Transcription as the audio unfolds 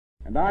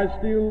And I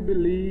still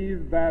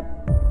believe that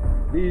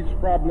these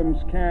problems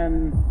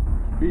can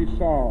be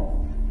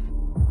solved.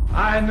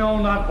 I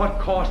know not what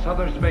course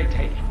others may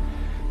take,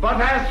 but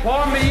as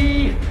for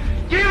me,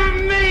 give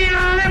me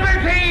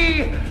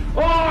liberty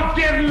or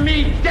give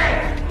me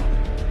death.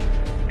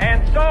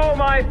 And so,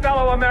 my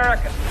fellow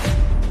Americans,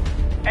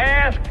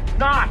 ask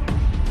not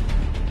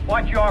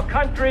what your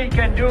country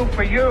can do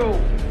for you.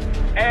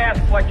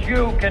 Ask what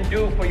you can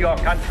do for your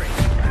country.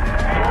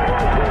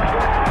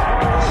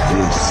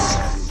 This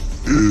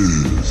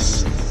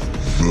is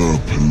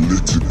the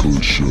Political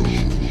Show.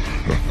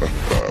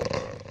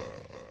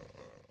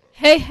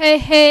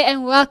 Hey,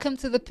 and welcome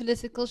to the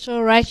Political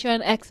Show right here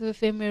on Active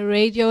FM, where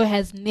radio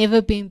has never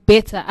been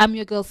better. I'm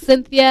your girl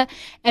Cynthia,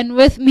 and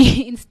with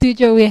me in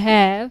studio we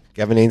have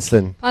Gavin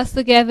Enslin,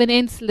 Pastor Gavin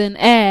Enslin,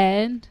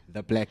 and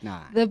The Black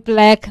Knight. The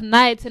Black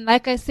Knight. And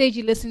like I said,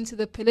 you listen to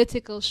the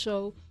Political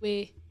Show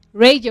where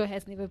radio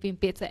has never been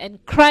better,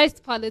 and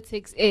Christ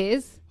politics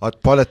is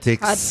Hot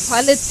Politics. Hot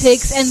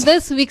Politics, and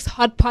this week's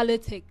Hot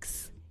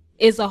Politics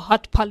is a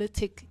hot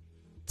politic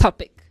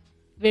topic,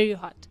 very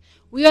hot.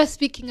 We are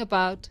speaking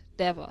about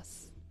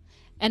Davos,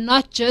 and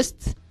not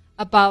just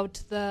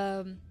about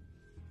the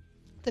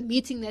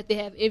meeting that they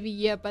have every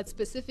year, but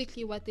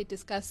specifically what they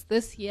discussed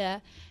this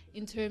year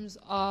in terms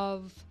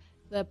of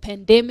the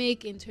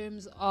pandemic, in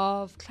terms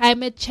of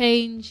climate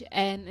change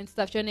and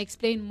stuff. Do you want to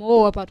explain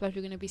more about what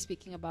we're going to be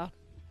speaking about?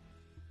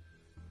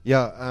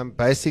 Yeah,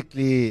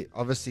 basically,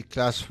 obviously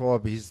Klaus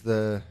Schwab, he's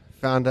the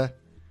founder,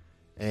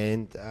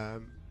 and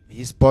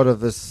he's part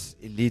of this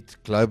elite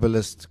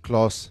globalist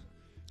class.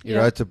 He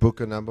wrote a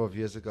book a number of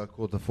years ago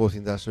called The Fourth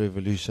Industrial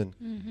Revolution.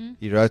 Mm-hmm.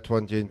 He wrote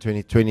one during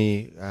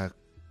 2020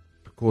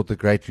 called The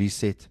Great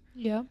Reset.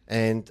 Yeah.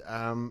 And,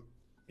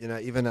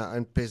 even our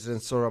own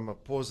President Cyril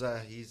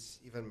Ramaphosa, he's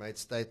even made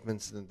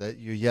statements, and that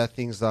you hear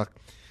things like,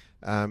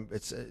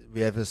 we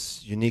have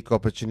this unique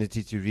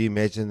opportunity to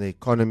reimagine the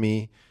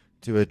economy,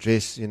 to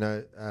address,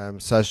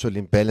 social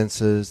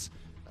imbalances,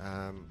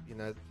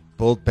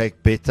 build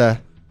back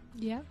better.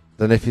 Yeah.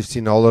 Don't know if you've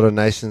seen a whole lot of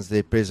nations,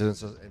 their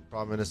presidents and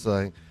prime ministers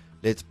saying,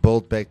 let's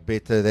build back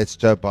better. That's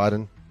Joe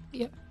Biden.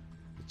 Yeah.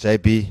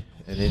 JB,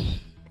 and then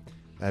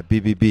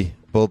BBB,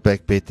 build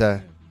back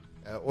better.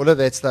 All of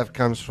that stuff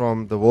comes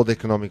from the World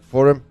Economic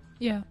Forum.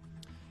 Yeah.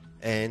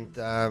 And,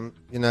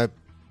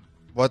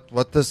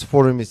 what this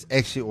forum is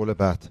actually all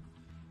about.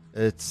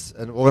 It's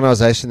an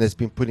organization that's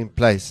been put in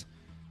place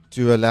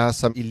to allow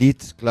some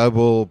elite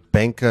global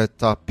banker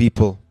type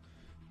people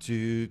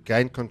to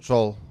gain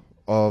control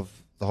of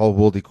the whole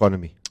world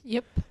economy.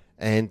 Yep.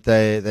 And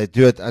they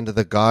do it under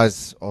the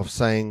guise of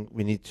saying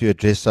we need to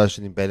address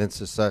social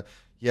imbalances. So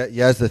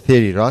here's the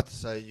theory, right?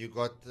 So you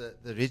got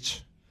the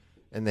rich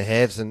and the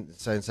haves, and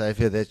so in South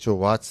Africa, that's your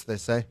whites, they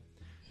say.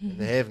 Mm-hmm. And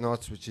the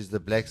have-nots, which is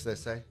the blacks, they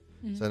say.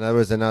 Mm-hmm. So in other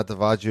words, they now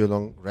divide you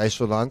along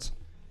racial lines.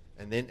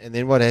 And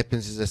then what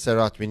happens is they say,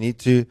 right, we need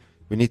to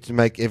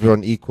make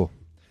everyone equal.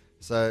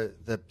 So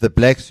the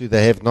blacks who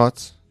they have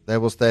nots, they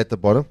will stay at the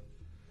bottom.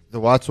 The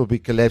whites will be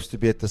collapsed to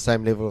be at the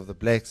same level of the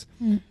blacks.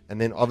 Mm. And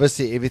then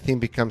obviously everything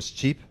becomes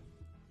cheap.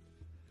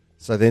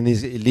 So then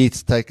these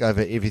elites take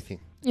over everything.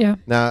 Yeah.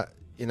 Now,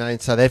 in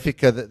South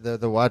Africa,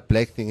 the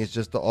white-black thing is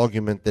just the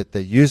argument that they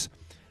use.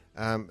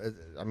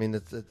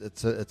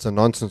 It's a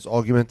nonsense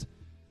argument.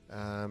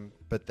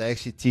 But they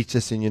actually teach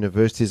us in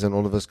universities and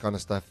all of this kind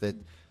of stuff that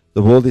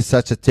the world is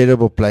such a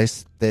terrible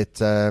place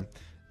that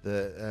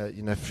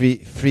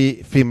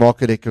free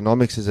market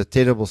economics is a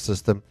terrible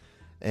system,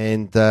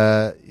 and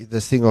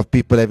this thing of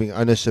people having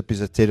ownership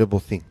is a terrible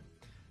thing.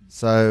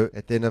 So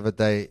at the end of the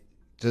day,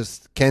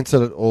 just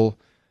cancel it all,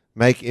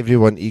 make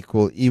everyone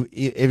equal,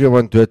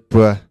 everyone do it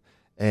poor,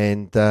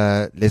 and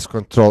let's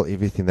control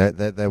everything.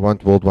 They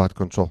want worldwide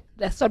control.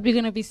 That's what we're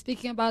going to be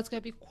speaking about. It's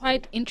going to be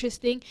quite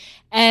interesting,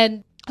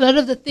 and a lot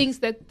of the things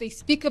that they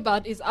speak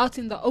about is out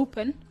in the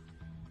open,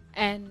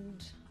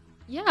 and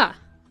yeah.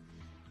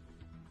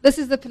 This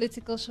is the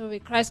Political Show where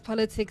Christ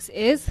politics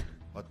is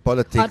Hot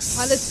Politics. Hot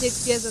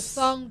Politics. Here's a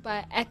song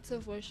by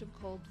Active Worship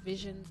called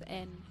Visions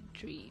and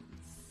Dreams.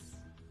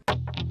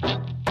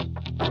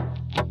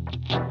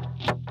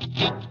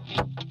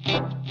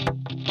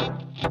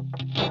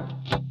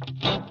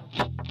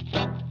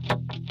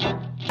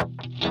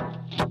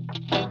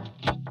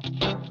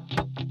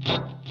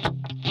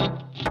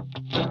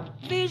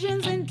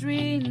 Visions and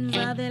dreams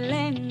are the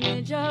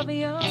language of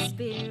your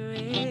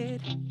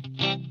spirit.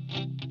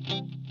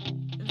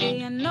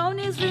 The unknown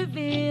is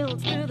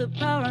revealed through the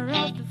power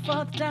of the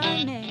fourth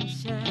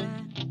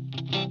dimension.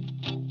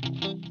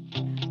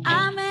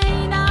 I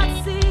may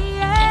not see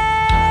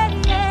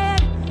it yet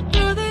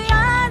through the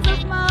eyes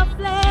of my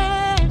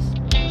flesh.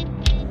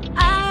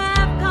 I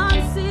have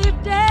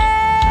conceived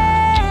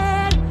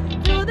it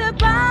through the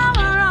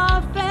power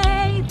of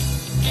faith.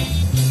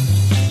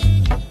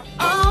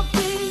 All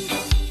things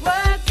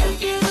work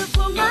together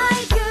for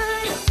my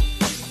good.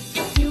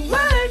 You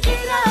work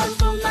it out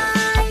for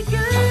my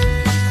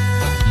good.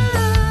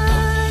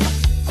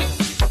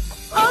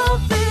 All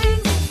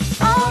things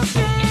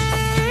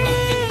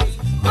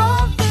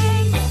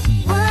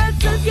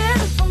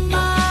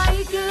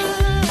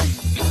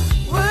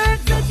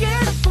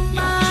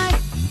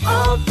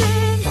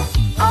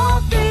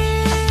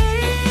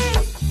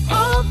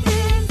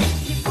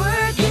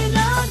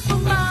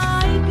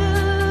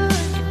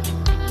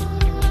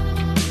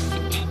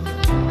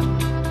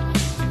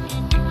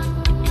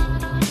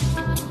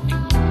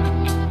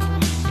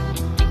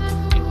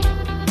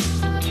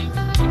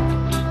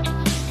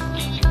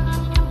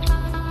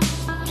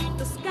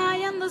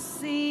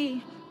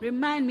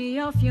remind me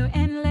of your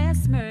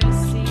endless mercy.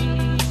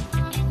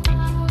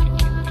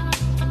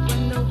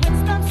 When the wind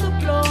starts to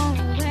blow,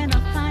 when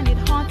I find it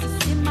hard to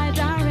see my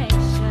direction,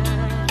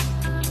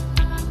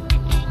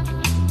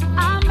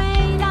 I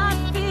may not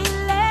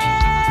feel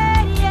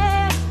it,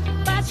 yeah,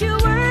 but you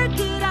work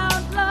it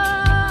out,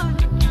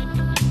 Lord.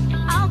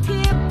 I'll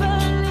keep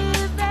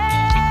believing.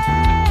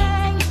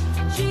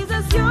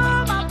 Jesus,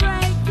 you're my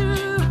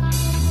breakthrough.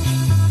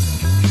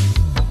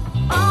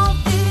 All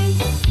things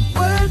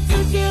work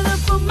together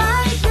for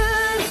my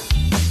good.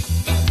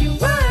 You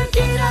work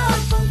it out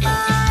for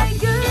my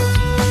good.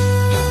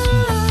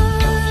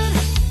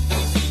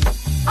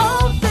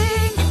 All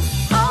things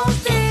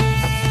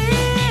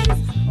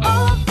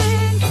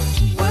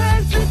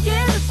work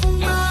together for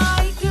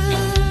my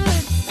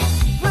good.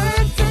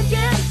 Work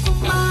together for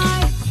my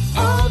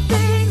all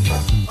things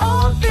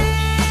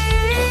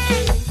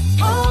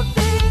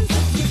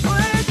keep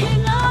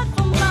working out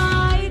for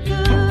my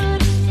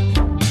good.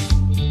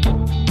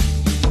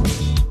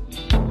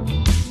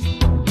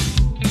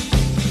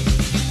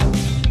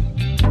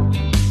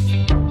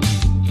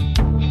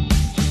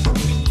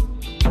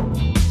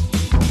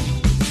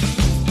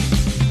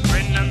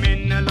 When I'm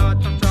in a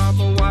lot of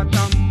trouble, what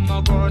am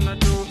I gonna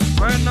do?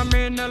 When I'm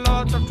in a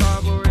lot of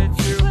trouble,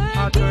 it's you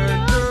I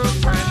turn to.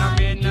 When I'm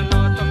in a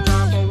lot of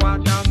trouble,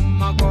 what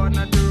am I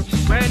gonna do?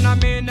 When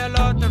I'm in a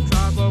lot of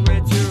trouble,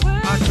 it's you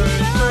I turn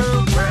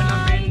to. When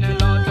I'm in a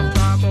lot of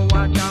trouble,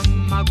 what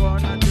am I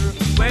gonna do?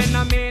 When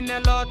I'm in a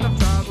lot of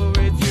trouble,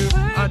 it's you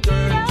I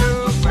turn to.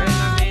 When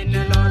I'm in a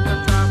lot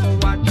of trouble,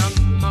 what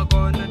am I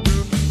gonna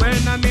do?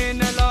 When I'm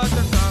in a lot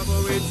of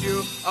trouble, it's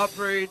you I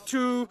pray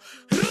to.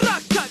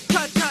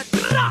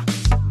 Ra-ta-ta-ta-ra.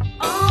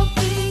 All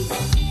things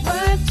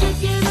work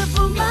together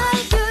for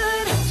my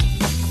good.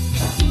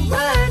 You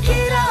work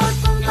it out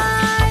for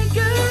my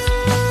good.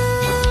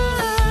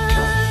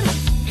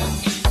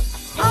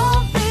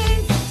 All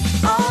things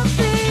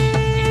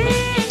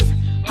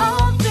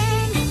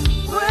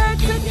work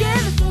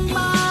together for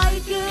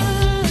my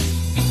good.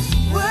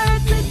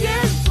 Work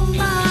together for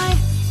my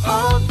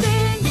all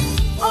things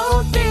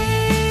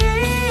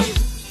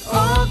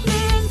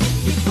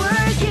keep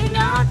working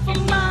out for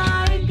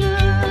my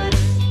good.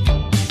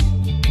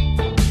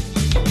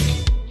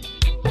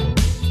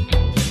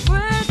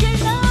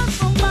 Working out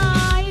for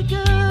my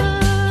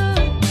good.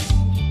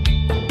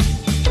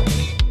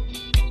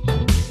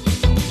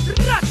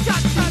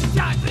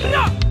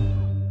 Ra-ta-ta-ta-ra.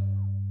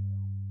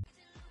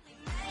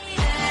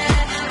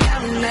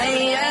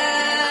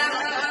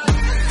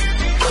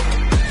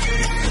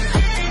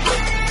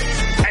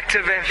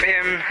 Active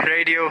FM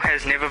radio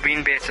has never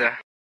been better.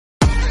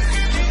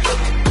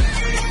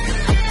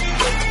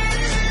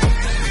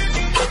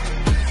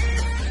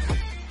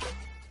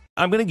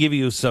 I'm going to give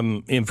you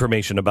some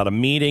information about a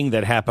meeting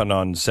that happened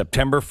on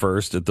September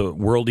 1st at the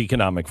World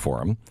Economic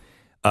Forum.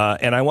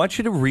 And I want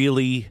you to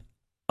really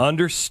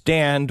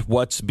understand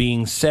what's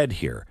being said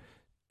here.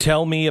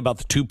 Tell me about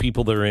the two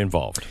people that are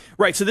involved.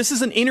 Right, so this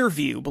is an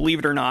interview, believe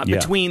it or not, Yeah.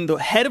 between the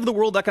head of the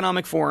World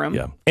Economic Forum.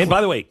 Yeah. And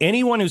by the way,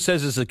 anyone who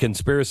says it's a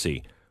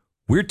conspiracy,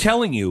 we're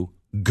telling you,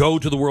 go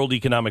to the World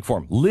Economic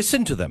Forum.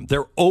 Listen to them.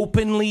 They're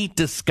openly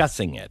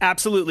discussing it.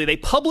 Absolutely. They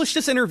published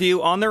this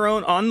interview on their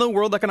own on the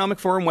World Economic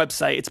Forum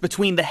website. It's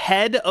between the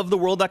head of the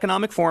World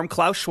Economic Forum,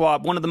 Klaus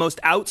Schwab, one of the most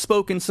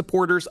outspoken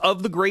supporters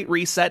of the Great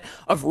Reset,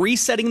 of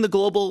resetting the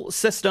global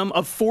system,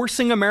 of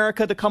forcing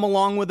America to come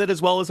along with it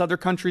as well as other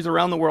countries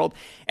around the world,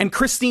 and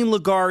Christine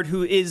Lagarde,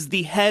 who is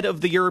the head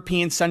of the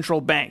European Central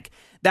Bank.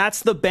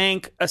 That's the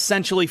bank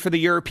essentially for the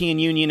European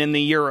Union and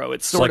the euro.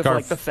 It's sort of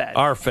like the Fed.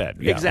 Our Fed.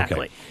 Yeah,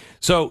 exactly. okay.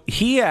 So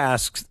he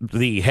asks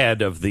the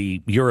head of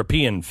the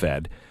European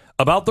Fed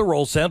about the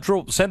role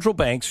central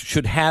banks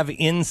should have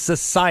in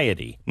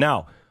society.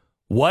 Now,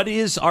 what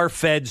is our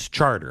Fed's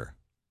charter?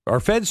 Our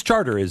Fed's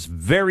charter is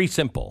very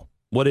simple.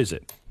 What is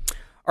it?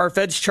 Our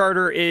Fed's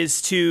charter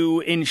is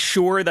to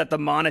ensure that the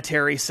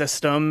monetary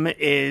system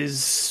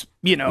is,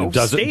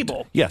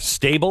 stable. Yes,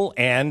 stable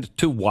and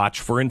to watch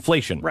for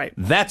inflation. Right.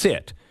 That's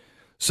it.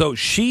 So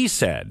she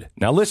said,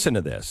 now listen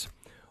to this.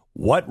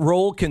 What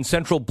role can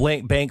central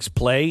banks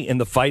play in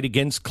the fight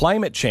against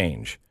climate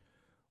change?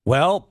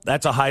 Well,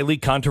 that's a highly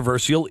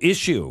controversial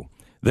issue.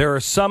 There are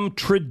some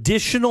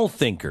traditional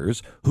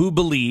thinkers who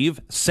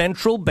believe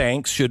central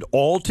banks should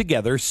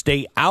altogether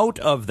stay out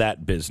of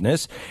that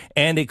business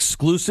and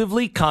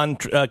exclusively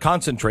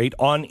concentrate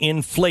on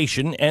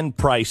inflation and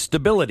price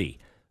stability.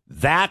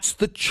 That's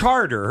the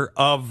charter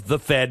of the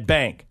Fed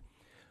Bank.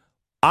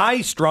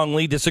 I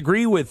strongly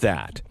disagree with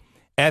that.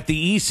 At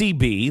the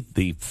ECB,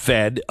 the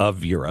Fed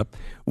of Europe,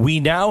 we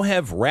now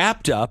have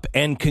wrapped up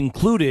and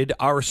concluded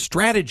our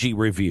strategy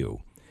review,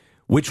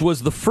 which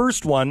was the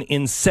first one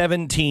in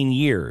 17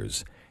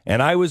 years.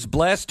 And I was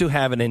blessed to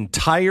have an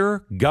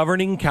entire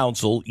governing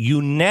council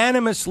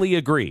unanimously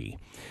agree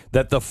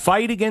that the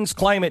fight against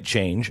climate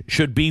change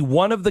should be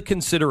one of the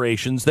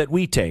considerations that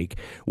we take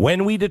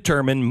when we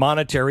determine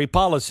monetary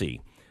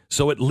policy.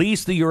 So at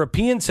least the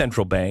European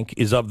Central Bank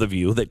is of the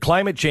view that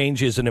climate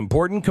change is an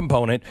important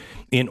component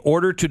in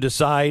order to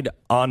decide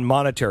on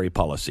monetary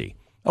policy.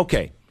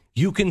 Okay,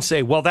 You can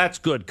say, well, that's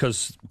good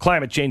because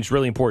climate change is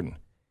really important.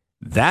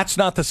 That's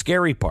not the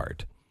scary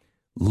part.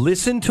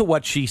 Listen to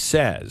what she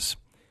says.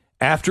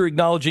 After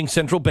acknowledging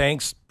central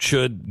banks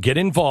should get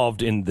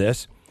involved in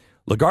this,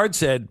 Lagarde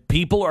said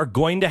people are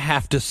going to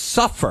have to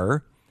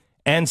suffer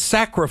and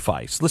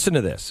sacrifice. Listen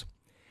to this.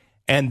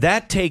 And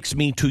that takes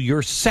me to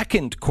your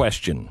second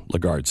question,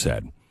 Lagarde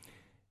said.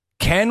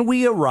 Can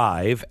we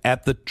arrive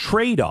at the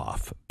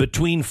trade-off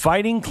between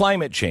fighting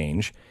climate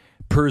change,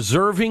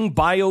 preserving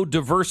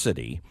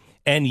biodiversity,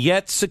 and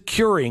yet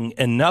securing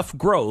enough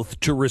growth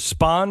to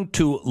respond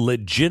to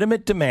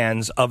legitimate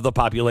demands of the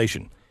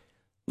population?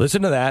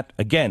 Listen to that.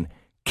 Again,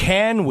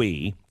 can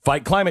we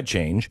fight climate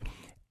change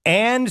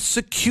and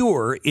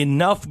secure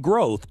enough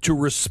growth to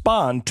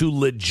respond to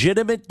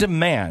legitimate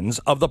demands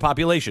of the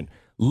population?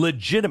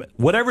 Legitimate,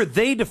 whatever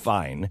they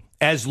define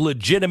as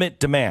legitimate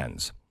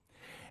demands.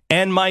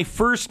 And my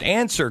first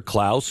answer,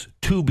 Klaus,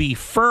 to be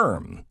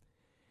firm,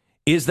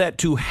 is that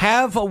to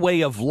have a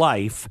way of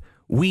life,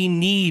 we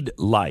need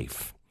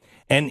life.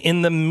 And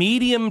in the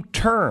medium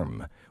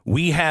term,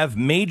 we have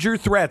major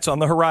threats on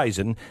the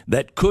horizon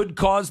that could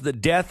cause the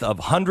death of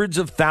hundreds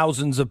of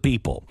thousands of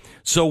people.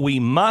 So we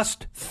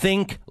must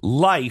think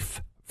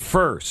life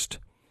first.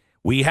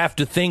 We have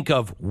to think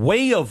of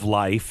way of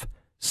life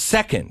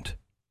second.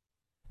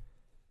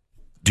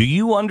 Do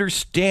you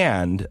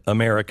understand,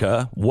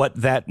 America, what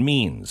that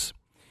means?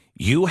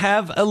 You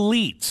have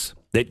elites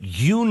that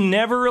you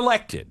never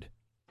elected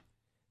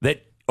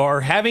that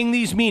are having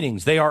these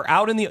meetings. They are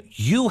out in the...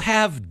 You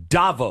have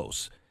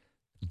Davos.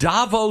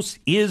 Davos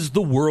is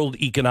the World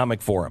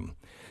Economic Forum.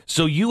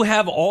 So you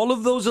have all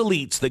of those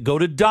elites that go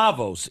to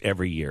Davos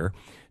every year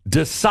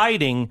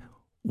deciding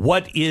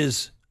what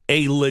is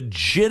a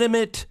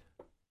legitimate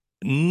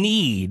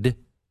need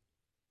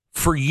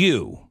for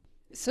you.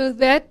 So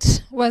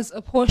that was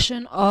a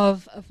portion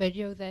of a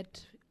video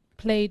that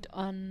played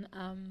on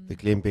The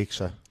Glenn Beck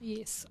Show.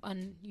 yes,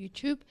 on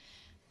YouTube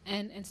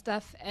and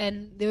stuff,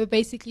 and they were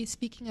basically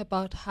speaking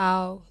about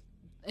how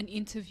an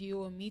interview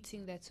or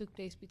meeting that took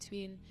place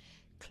between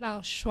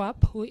Klaus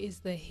Schwab, who is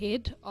the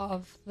head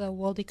of the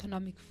World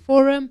Economic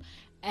Forum,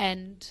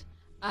 and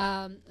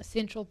a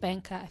central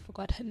banker, I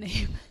forgot her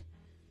name.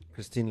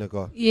 Christine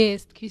Lagarde.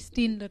 Yes,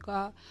 Christine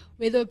Lagarde,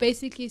 where they were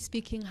basically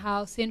speaking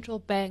how central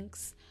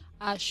banks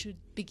should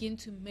begin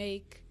to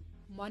make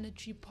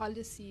monetary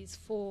policies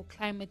for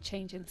climate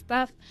change and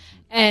stuff,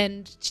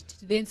 and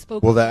then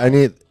spoke. Well,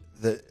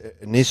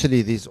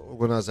 initially these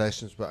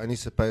organizations were only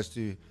supposed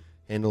to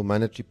handle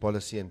monetary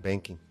policy and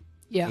banking,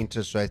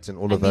 interest rates and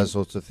all of those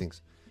sorts of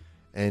things.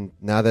 And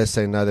now they're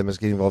saying no, they must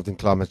get involved in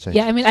climate change.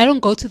 Yeah, I mean, I don't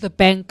go to the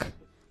bank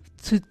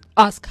to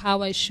ask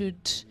how I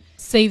should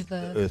save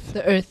the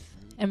earth.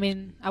 I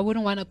mean, I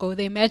wouldn't want to go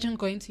there. Imagine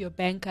going to your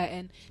banker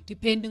and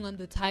depending on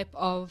the type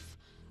of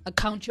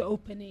account you're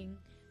opening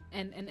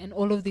and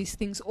all of these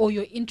things, or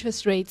your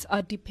interest rates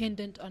are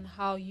dependent on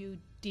how you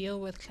deal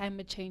with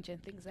climate change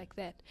and things like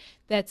that.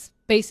 That's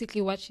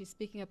basically what she's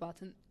speaking about.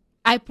 And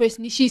I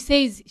personally, she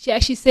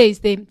actually says,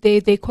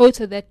 they quote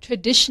her that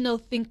traditional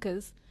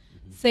thinkers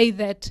say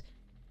that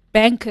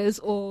bankers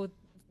or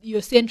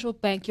your central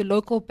bank, your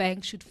local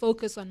bank, should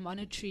focus on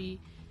monetary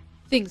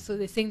things. So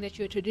they're saying that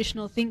you're a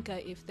traditional thinker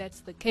if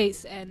that's the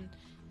case, and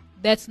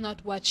that's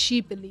not what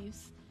she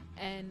believes,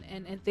 and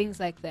things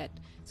like that.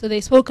 So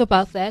they spoke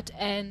about that,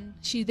 and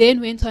she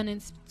then went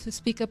on to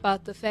speak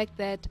about the fact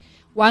that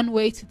one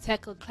way to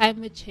tackle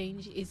climate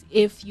change is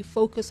if you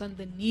focus on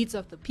the needs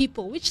of the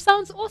people, which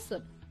sounds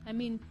awesome. I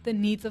mean, the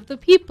needs of the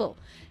people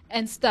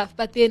and stuff.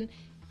 But then...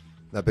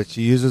 No, but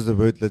she uses the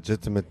word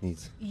legitimate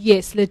needs.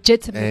 Yes,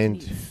 legitimate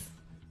needs.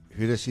 And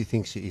who does she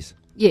think she is?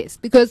 Yes,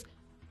 because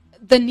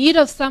the need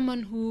of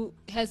someone who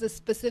has a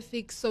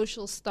specific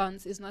social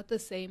stance is not the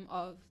same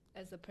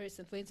as a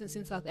person. For instance,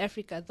 in South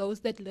Africa,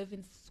 those that live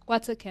in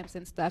squatter camps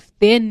and stuff,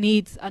 their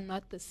needs are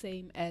not the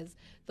same as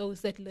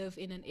those that live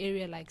in an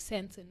area like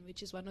Sandton,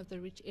 which is one of the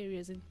rich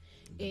areas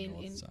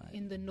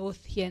in the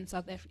north here in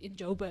South Africa, in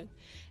Joburg,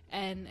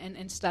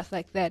 and stuff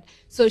like that.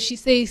 So she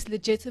says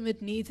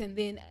legitimate needs, and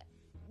then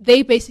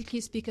they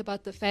basically speak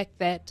about the fact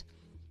that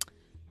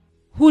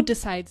who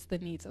decides the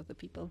needs of the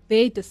people?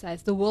 They decide.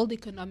 The World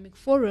Economic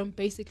Forum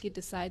basically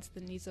decides the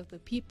needs of the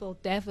people.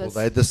 Davos.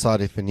 Well, they decide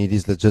if a need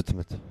is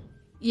legitimate.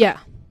 Yeah,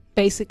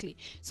 basically.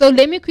 So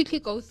let me quickly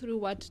go through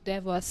what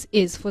Davos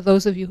is, for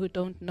those of you who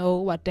don't know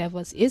what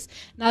Davos is.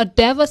 Now,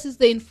 Davos is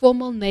the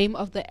informal name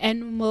of the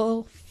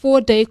annual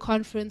 4-day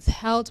conference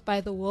held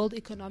by the World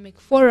Economic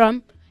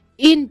Forum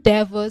in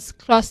Davos,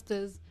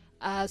 Klosters,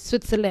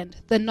 Switzerland.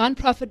 The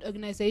non-profit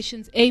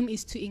organization's aim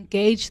is to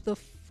engage the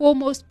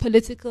foremost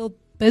political,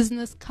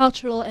 business,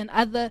 cultural, and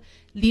other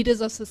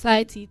leaders of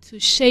society to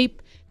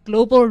shape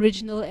global,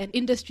 regional, and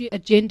industry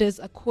agendas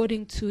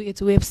according to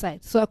its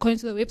website. So according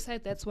to the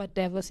website, that's what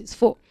Davos is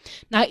for.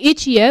 Now,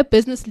 each year,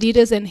 business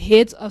leaders and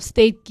heads of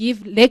state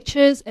give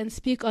lectures and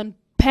speak on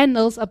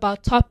panels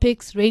about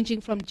topics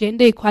ranging from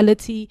gender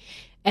equality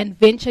and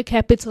venture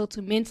capital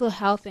to mental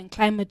health and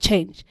climate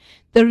change.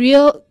 The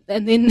real,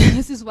 and then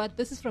this is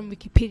from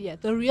Wikipedia.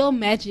 The real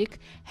magic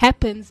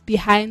happens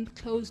behind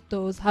closed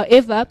doors.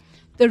 However,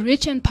 the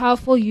rich and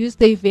powerful use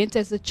the event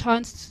as a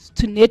chance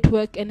to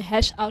network and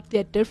hash out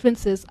their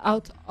differences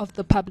out of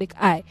the public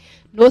eye.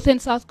 North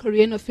and South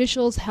Korean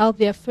officials held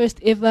their first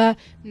ever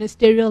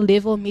ministerial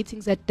level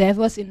meetings at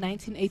Davos in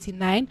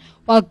 1989,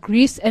 while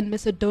Greece and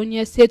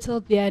Macedonia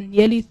settled their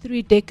nearly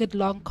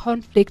 3-decade-long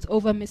conflict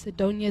over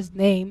Macedonia's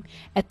name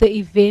at the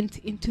event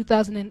in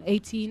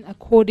 2018,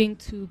 according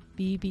to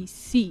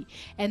BBC.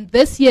 And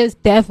this year's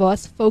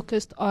Davos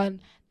focused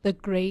on the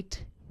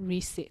Great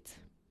Reset.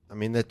 I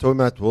mean, they're talking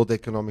about World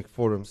Economic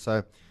Forum.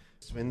 So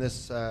when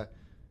this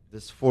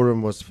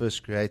forum was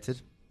first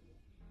created,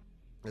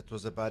 it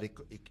was about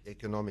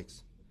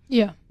economics.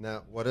 Yeah.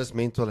 Now, what does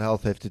mental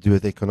health have to do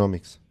with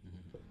economics?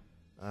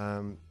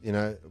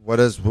 What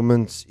does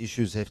women's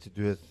issues have to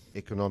do with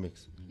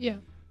economics? Yeah.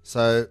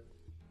 So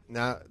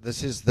now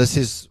this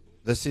is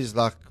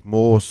like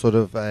more sort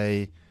of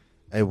a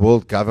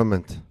world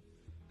government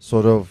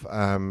sort of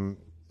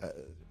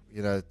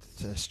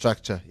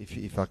structure,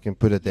 if I can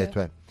put it that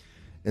way.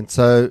 And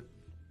so,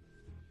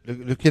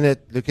 looking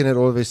at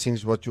all of these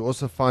things, what you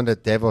also find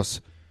at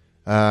Davos,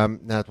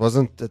 now it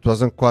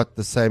wasn't quite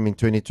the same in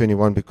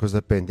 2021 because of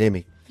the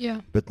pandemic.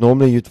 Yeah. But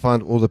normally you'd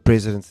find all the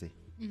presidency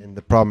and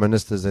the prime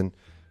ministers and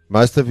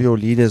most of your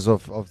leaders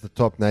of the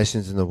top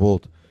nations in the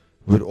world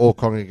would all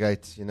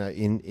congregate,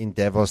 in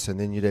Davos, and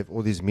then you'd have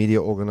all these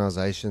media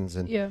organizations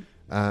and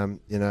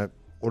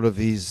all of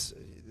these.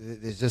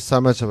 There's just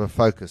so much of a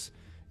focus,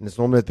 and it's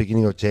normally at the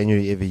beginning of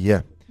January every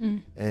year.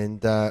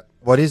 And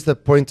what is the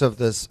point of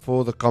this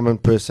for the common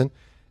person?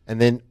 And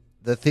then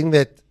the thing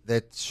that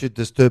should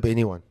disturb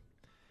anyone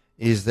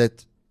is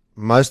that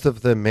most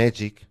of the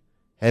magic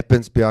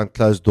happens behind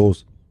closed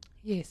doors.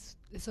 Yes.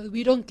 So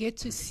we don't get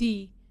to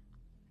see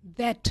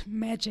that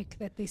magic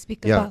that they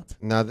speak about.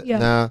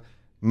 Now,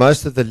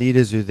 most of the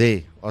leaders who are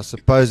there are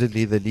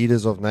supposedly the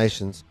leaders of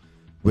nations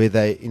where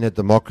they're in a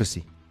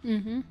democracy,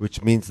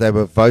 which means they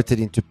were voted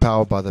into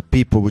power by the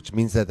people, which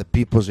means they're the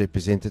people's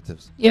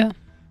representatives. Yeah.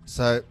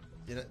 So,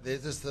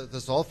 there's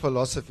this whole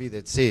philosophy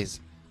that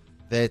says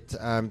that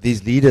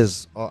these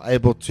leaders are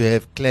able to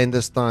have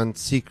clandestine,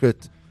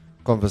 secret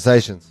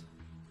conversations.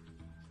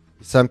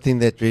 It's something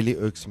that really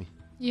irks me.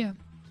 Yeah.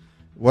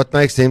 What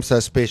makes them so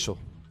special?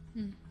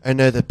 I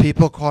know the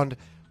people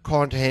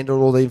can't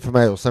handle all the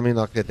information or something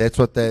like that.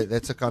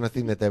 That's the kind of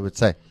thing that they would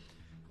say.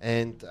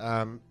 And,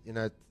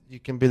 you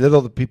can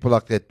belittle the people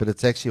like that, but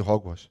it's actually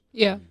hogwash.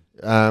 Yeah.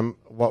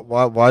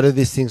 Why do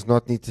these things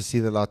not need to see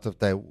the light of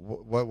day?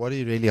 What are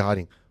you really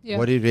hiding? Yeah.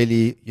 What are you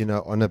really,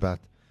 on about?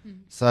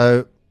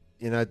 So,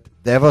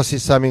 Davos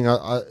is something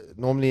I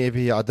normally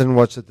every year. I didn't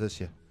watch it this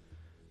year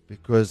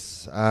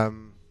because,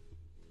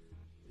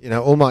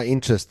 all my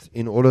interest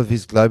in all of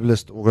these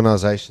globalist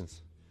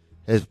organizations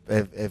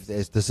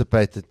has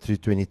dissipated through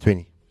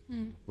 2020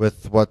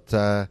 with what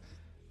the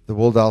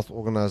World Health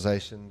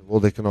Organization,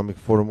 World Economic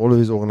Forum, all of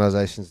these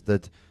organizations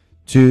did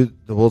to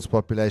the world's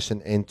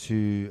population and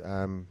to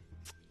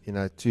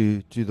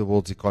the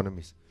world's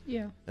economies.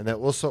 Yeah. And they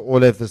also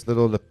all have this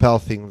little lapel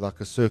thing, like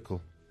a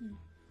circle,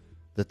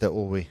 that they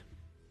all wear.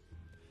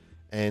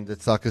 And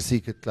it's like a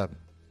secret club.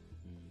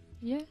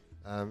 Yeah.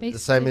 The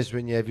same as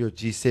when you have your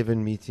G7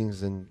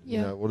 meetings and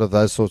all of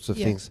those sorts of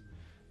things.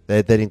 They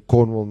had that in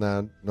Cornwall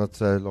now, not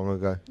so long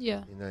ago.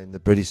 Yeah. In the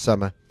British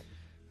summer.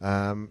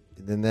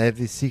 Then they have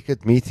these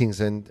secret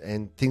meetings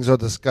and things are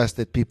discussed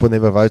that people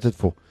never voted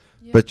for.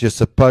 Yeah. But you're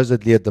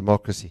supposedly a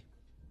democracy.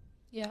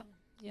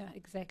 Yeah,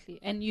 exactly.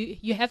 And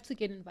you have to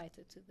get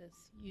invited to this.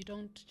 You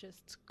don't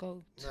just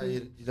go to... No,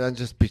 you don't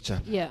just pitch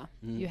up. Yeah,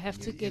 you have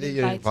to get Either invited.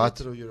 you're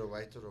invited or you're a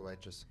waiter or a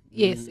waitress.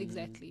 Yes,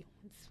 exactly.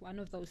 It's one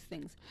of those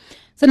things.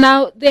 So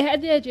now, they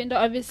had the agenda,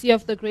 obviously,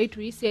 of the Great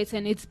Reset,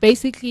 and it's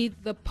basically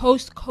the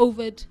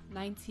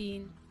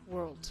post-COVID-19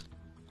 world.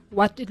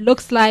 What it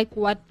looks like,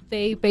 what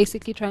they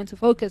basically trying to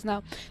focus.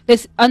 Now,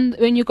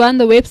 when you go on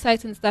the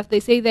websites and stuff, they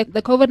say that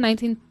the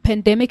COVID-19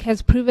 pandemic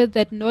has proven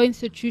that no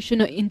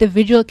institution or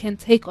individual can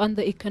take on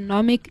the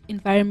economic,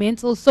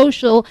 environmental,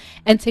 social,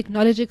 and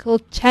technological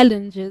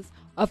challenges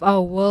of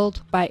our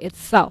world by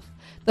itself.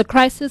 The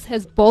crisis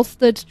has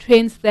bolstered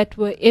trends that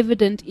were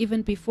evident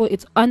even before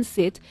its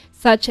onset,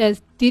 such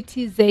as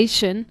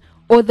digitization,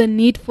 or the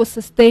need for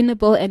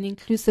sustainable and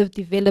inclusive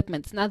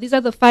development. Now, these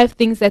are the 5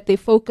 things that they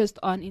focused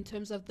on in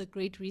terms of the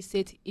Great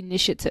Reset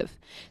initiative.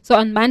 So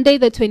on Monday,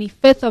 the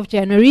 25th of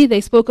January,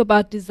 they spoke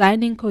about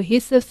designing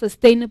cohesive,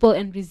 sustainable,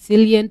 and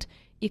resilient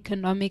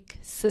economic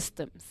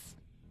systems.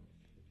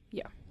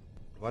 Yeah.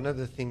 One of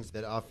the things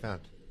that I've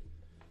found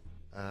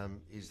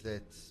is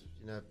that,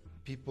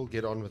 people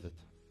get on with it.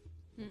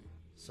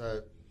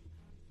 So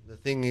the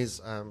thing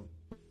is,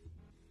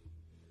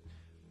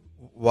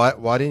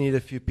 why do you need a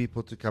few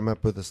people to come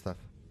up with the stuff?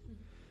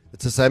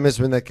 It's the same as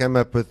when they came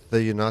up with the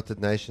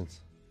United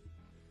Nations.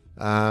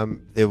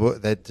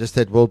 They just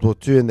had World War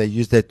II, and they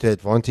used that to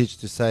advantage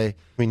to say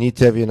we need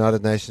to have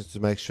United Nations to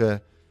make sure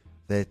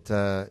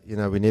that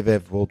we never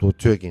have World War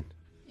II again.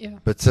 Yeah.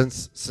 But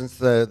since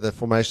the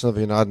formation of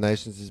the United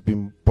Nations, there's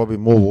been probably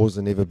more wars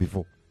than ever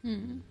before.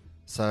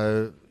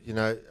 So,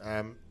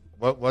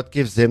 what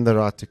gives them the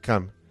right to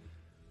come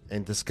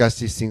and discuss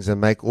these things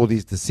and make all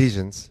these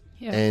decisions?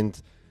 Yeah.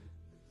 And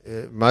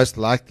most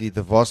likely,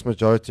 the vast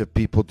majority of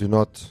people do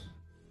not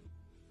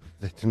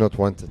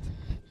want it.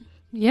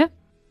 Yeah,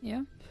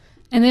 yeah.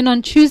 And then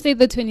on Tuesday,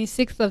 the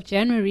 26th of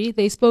January,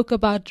 they spoke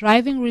about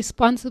driving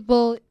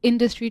responsible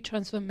industry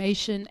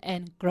transformation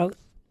and growth.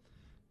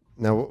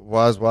 Now,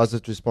 why is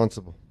it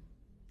responsible?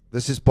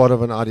 This is part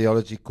of an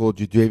ideology called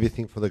you do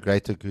everything for the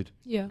greater good.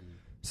 Yeah.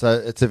 So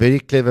it's a very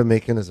clever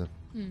mechanism.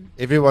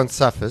 Everyone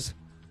suffers,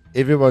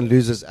 everyone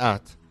loses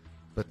out.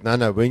 But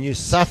no, when you're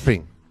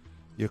suffering,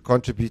 you're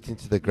contributing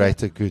to the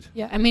greater good.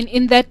 Yeah, I mean,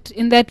 in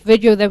that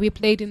video that we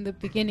played in the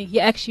beginning, he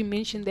actually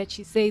mentioned that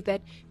she said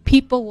that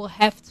people will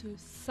have to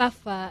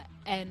suffer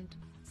and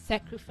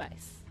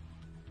sacrifice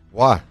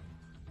Why?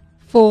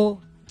 to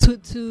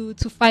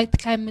fight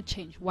climate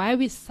change. Why are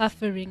we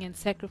suffering and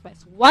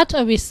sacrifice? What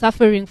are we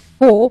suffering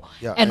for,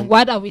 Yeah, and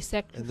what are we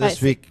sacrificing?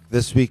 And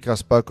this week I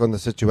spoke on the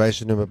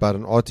Situation Room about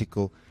an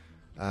article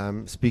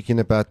speaking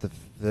about the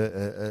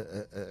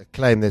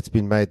claim that's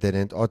been made that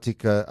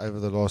Antarctica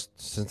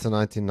since the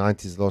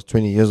 1990s, the last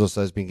 20 years or so,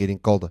 has been getting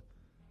colder.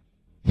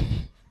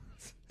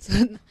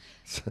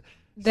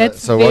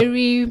 That's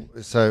very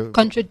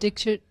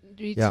contradictory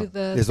to the.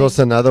 There's thing.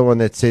 also another one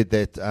that said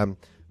that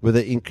with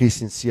the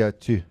increase in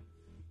CO2,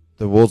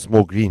 the world's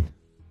more green.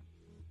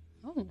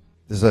 Oh,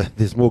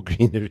 There's more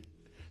greenery.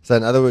 So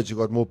in other words, you've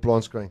got more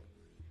plants growing.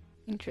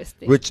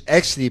 interesting. Which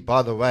actually,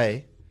 by the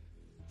way,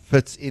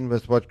 fits in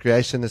with what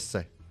creationists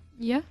say.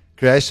 Yeah.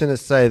 Creationists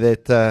say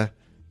that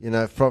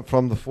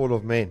from the fall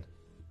of man,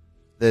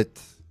 that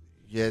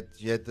you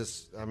had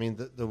this. I mean,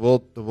 the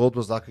world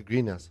was like a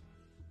greenhouse,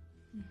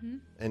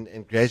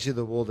 and gradually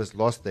the world has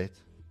lost that,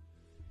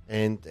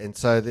 and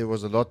so there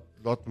was a lot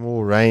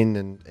more rain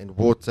and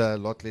water, a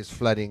lot less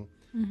flooding,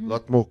 a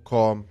lot more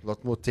calm, a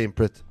lot more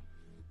temperate.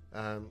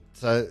 So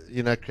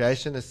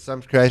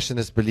some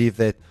creationists believe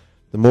that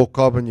the more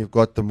carbon you've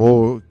got, the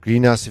more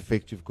greenhouse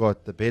effect you've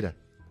got, the better.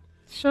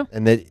 Sure.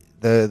 And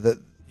that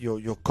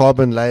your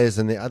carbon layers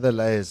and the other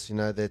layers,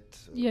 that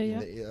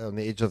on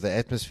the edge of the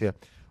atmosphere,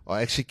 are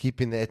actually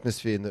keeping the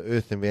atmosphere in the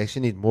earth, and we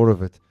actually need more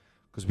of it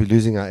because we're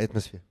losing our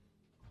atmosphere.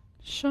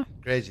 Sure.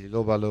 Gradually,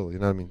 little by little, you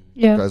know what I mean?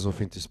 Yeah. It goes off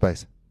into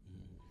space.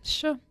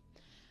 Sure.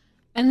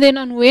 And then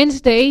on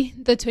Wednesday,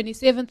 the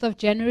 27th of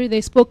January,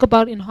 they spoke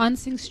about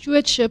enhancing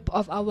stewardship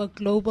of our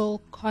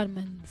global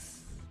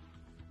commons.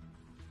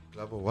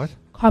 Global what?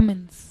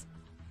 Commons.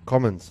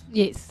 Commons.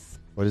 Yes.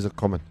 What is a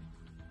common?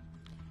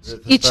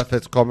 The Each- stuff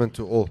that's common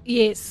to all.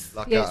 Yes.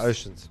 Like yes. our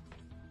oceans.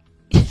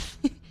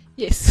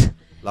 Yes.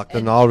 Like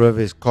the Nile River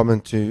is common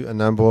to a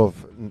number of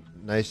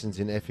nations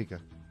in Africa.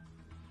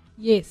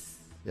 Yes.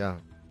 Yeah.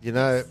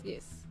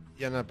 Yes.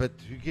 But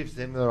who gives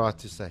them the right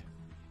to say?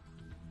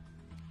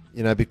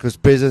 Because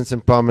presidents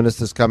and prime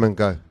ministers come and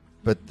go.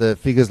 But the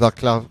figures like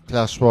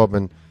Klaus Schwab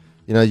and,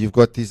 you've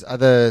got these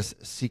other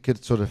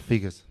secret sort of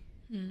figures.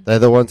 They're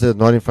the ones that are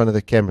not in front of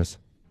the cameras.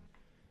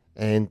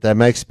 And they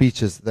make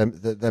speeches.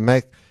 They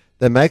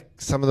make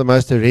some of the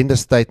most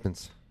horrendous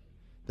statements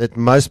that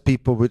most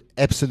people would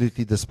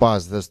absolutely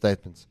despise, those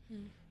statements.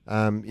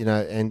 Who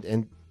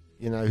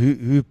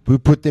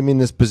put them in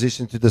this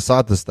position to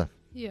decide this stuff?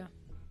 Yeah.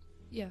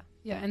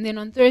 Yeah. And then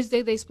on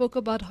Thursday, they spoke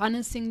about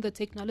harnessing the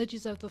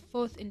technologies of the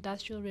fourth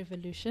industrial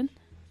revolution.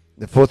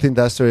 The fourth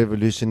industrial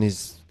revolution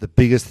is the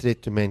biggest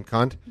threat to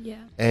mankind. Yeah.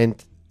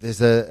 And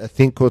there's a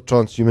thing called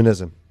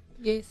transhumanism.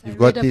 Yes, I You've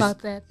read got these- about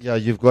that. Yeah,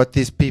 you've got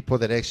these people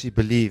that actually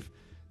believe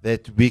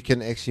that we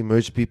can actually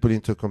merge people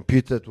into a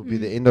computer. It will be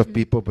the end of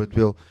people, but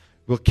we'll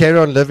carry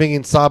on living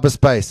in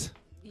cyberspace.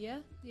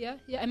 Yeah.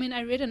 I mean,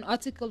 I read an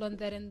article on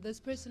that, and this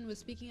person was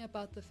speaking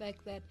about the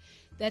fact that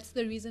that's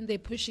the reason they're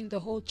pushing the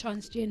whole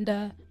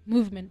transgender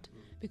movement.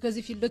 Because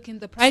if you look in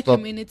the pride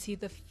community,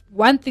 the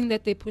one thing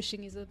that they're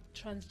pushing is a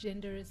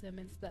transgenderism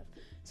and stuff,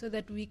 so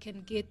that we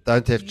can get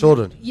Don't have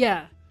children.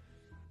 Yeah,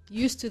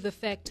 used to the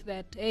fact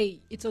that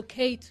hey, it's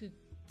okay to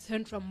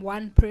turn from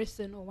one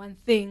person or one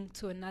thing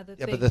to another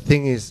Yeah, thing. but the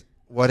thing is,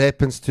 what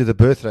happens to the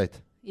birth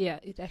rate? Yeah,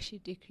 it actually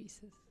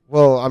decreases.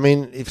 Well, I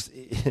mean,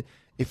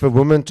 if a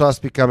woman tries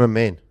to become a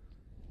man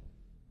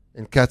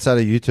and cuts out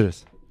a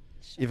uterus,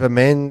 if a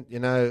man,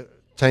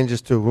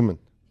 changes to a woman,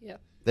 Yeah.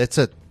 that's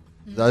it.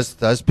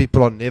 Those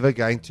people are never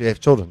going to have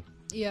children,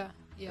 Yeah.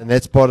 and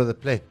that's part of the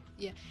plan.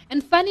 Yeah.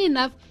 And funny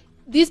enough,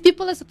 these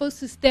people are supposed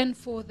to stand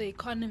for the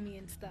economy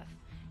and stuff.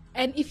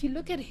 And if you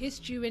look at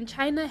history, when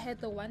China had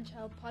the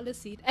one-child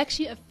policy, it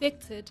actually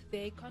affected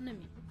their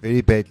economy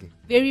Very badly.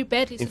 very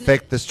badly. In So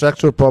fact, the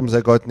structural problems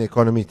they got in the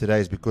economy today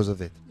is because of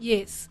that.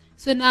 yes.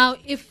 So now,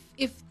 if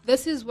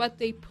this is what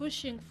they're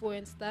pushing for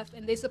and stuff,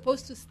 and they're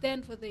supposed to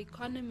stand for the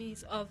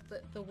economies of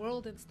the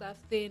world and stuff,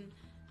 then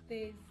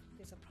there's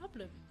a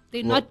problem.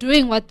 They're not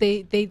doing what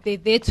they're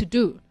there to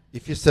do.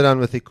 If you sit down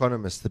with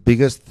economists, the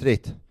biggest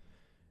threat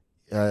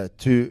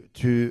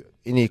to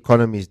any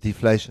economy is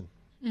deflation.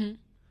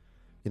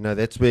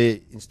 That's where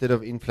instead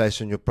of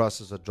inflation, your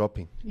prices are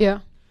dropping. Yeah.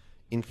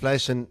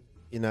 Inflation,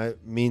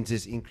 means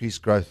there's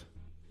increased growth.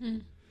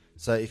 Mm.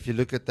 So if you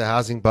look at the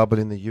housing bubble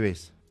in the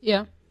US,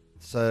 Yeah.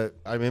 so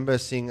I remember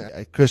seeing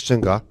a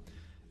Christian guy,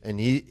 and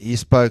he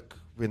spoke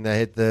when they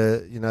had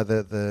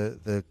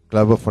the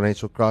global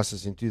financial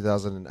crisis in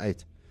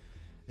 2008,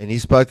 and he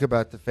spoke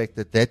about the fact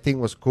that thing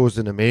was caused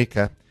in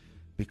America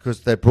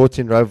because they brought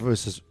in Roe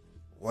versus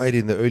Wade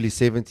in the early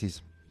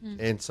 70s,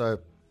 and so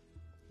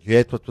you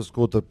had what was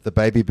called the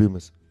baby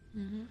boomers,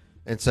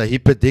 and so he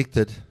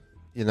predicted,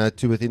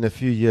 to within a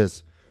few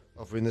years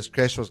of when this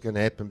crash was going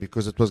to happen,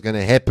 because it was going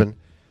to happen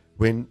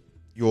when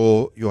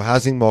your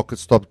housing market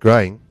stopped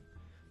growing,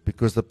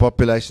 because the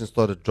population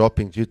started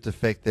dropping due to the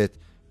fact that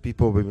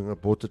people were being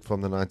aborted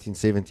from the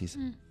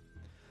 1970s.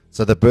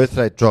 So the birth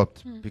rate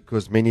dropped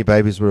because many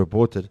babies were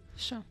aborted.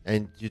 Sure.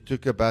 And you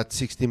took about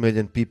 60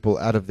 million people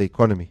out of the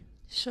economy.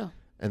 Sure.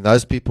 And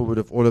those people would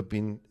have all have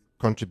been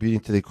contributing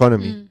to the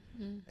economy.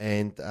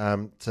 And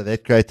so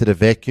that created a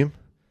vacuum.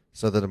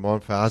 So the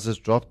demand for houses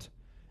dropped.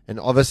 And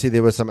obviously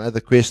there were some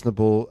other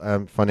questionable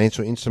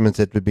financial instruments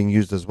that were being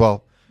used as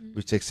well,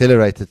 which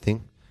accelerated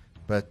things.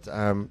 But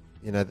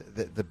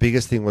the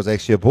biggest thing was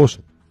actually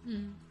abortion.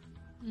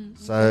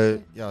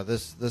 So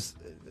this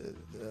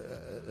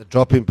a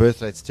drop in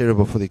birth rate is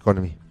terrible for the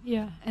economy.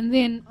 Yeah, and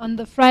then on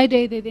the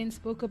Friday they then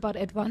spoke about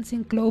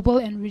advancing global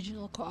and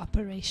regional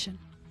cooperation.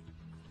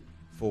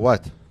 For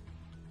what?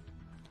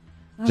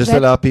 Now Just that-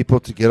 allow people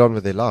to get on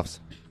with their lives.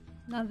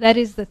 Now that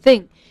is the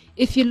thing.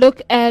 If you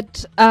look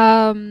at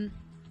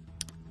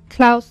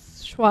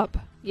Klaus Schwab,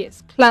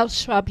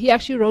 he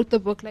actually wrote the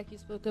book like you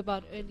spoke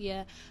about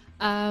earlier,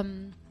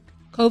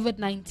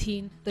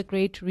 COVID-19, The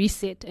Great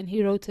Reset, and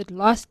he wrote it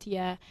last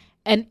year.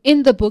 And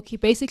in the book, he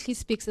basically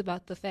speaks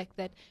about the fact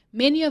that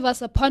many of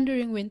us are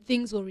pondering when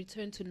things will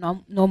return to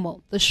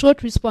normal. The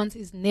short response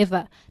is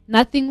never.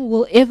 Nothing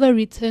will ever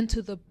return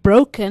to the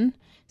broken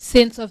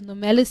sense of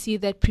normalcy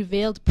that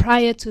prevailed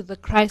prior to the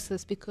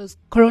crisis, because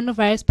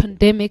coronavirus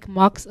pandemic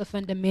marks a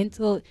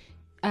fundamental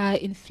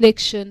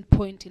inflection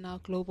point in our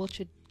global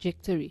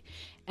trajectory.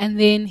 And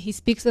then he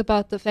speaks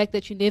about the fact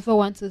that you never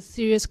want a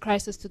serious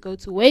crisis to go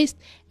to waste.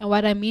 And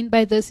what I mean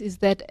by this is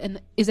that an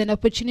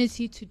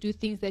opportunity to do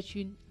things that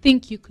you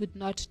think you could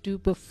not do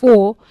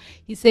before.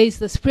 He says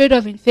the spread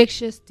of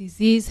infectious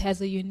disease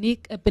has a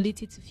unique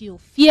ability to fuel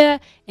fear,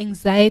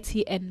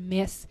 anxiety, and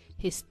mass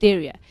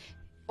hysteria.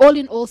 All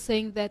in all,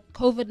 saying that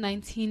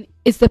COVID-19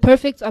 is the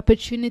perfect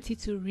opportunity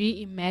to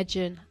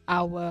reimagine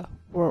our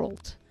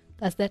world.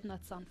 Does that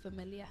not sound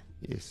familiar?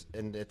 Yes,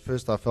 and at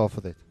first I fell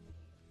for that.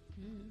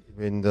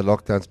 When the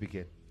lockdowns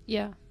began.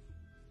 Yeah.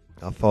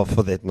 I fell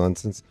for that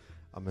nonsense.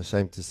 I'm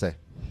ashamed to say.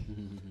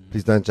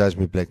 Please don't judge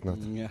me, Black Knight.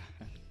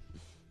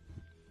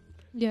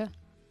 Yeah.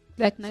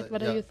 Black Knight, So,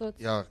 what are your thoughts?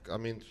 Yeah, I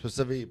mean,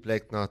 specifically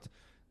Black Knight.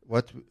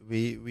 What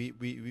we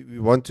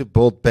want to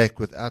build back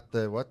without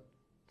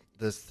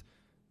this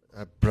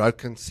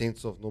broken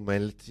sense of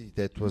normality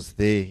that was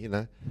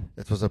there,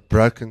 It was a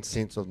broken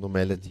sense of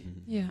normality.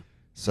 Yeah.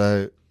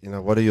 So,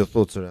 what are your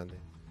thoughts around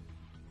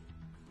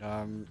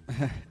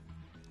that?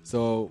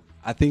 So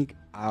I think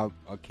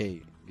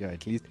okay, yeah,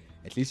 at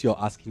least you're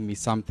asking me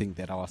something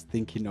that I was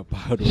thinking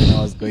about when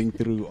I was going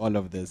through all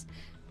of this.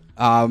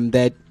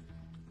 That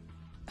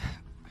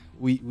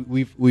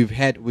we've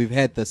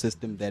had the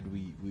system that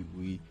we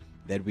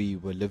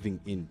were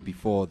living in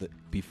before the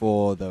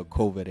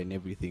COVID and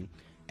everything.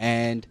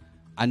 And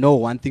I know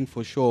one thing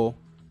for sure,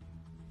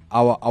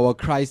 our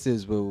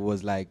crisis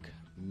was like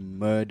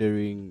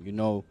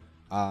murdering,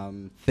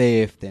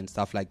 theft and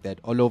stuff like that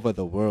all over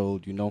the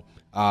world,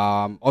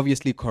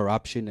 obviously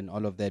corruption and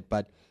all of that.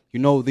 But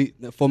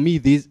for me,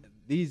 these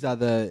are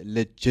the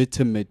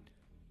legitimate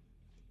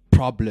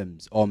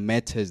problems or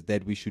matters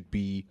that we should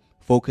be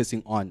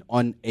focusing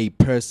on a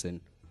person,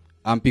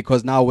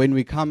 because now when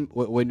we come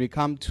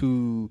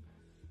to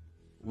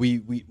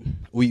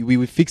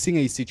we're fixing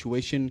a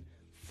situation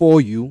for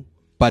you,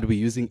 but we're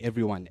using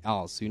everyone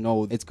else.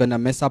 It's gonna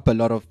mess up a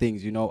lot of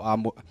things.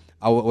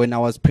 When I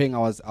was praying,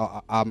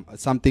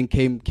 something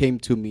came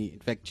to me. In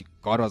fact,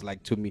 God was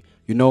like to me,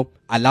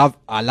 I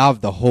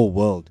love the whole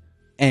world,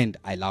 and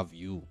I love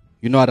you.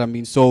 You know what I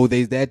mean? So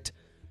there's that.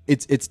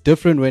 It's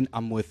different when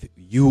I'm with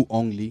you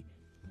only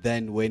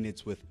than when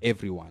it's with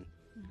everyone.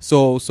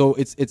 So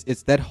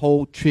it's that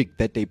whole trick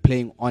that they're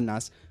playing on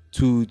us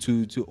to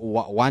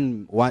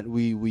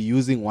we're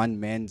using one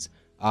man's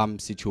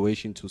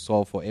situation to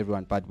solve for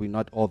everyone, but we're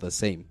not all the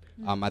same.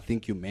 I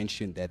think you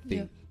mentioned that thing.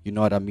 Yeah. You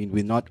know what I mean?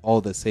 We're not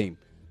all the same.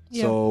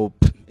 Yeah. So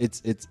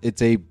it's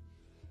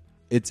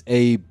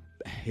a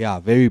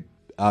very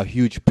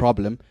huge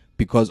problem,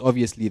 because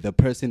obviously the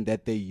person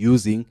that they're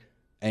using,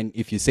 and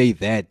if you say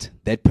that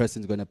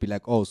person's gonna be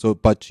like, oh, so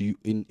but you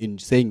in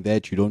saying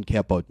that you don't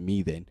care about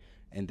me then,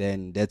 and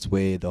then that's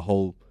where the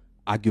whole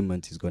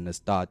argument is gonna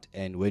start.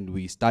 And when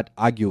we start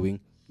arguing,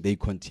 they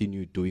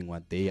continue doing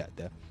what they are.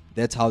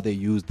 That's how they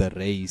use the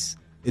race.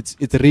 It's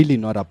really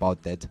not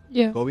about that.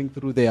 Yeah. Going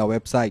through their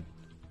website,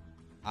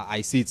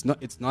 I see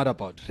it's not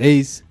about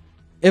race.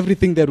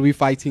 Everything that we're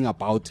fighting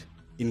about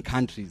in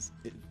countries.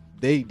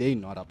 They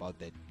not about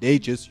that. They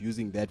just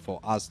using that for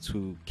us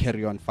to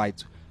carry on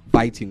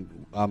fighting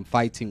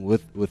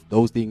with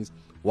those things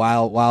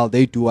while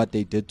they do what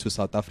they did to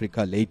South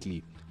Africa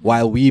lately.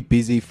 While we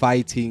busy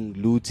fighting,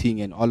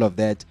 looting, and all of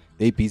that,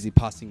 they busy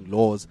passing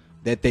laws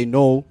that they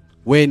know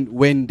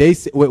when they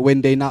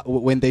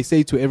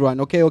say to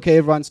everyone, okay,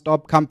 everyone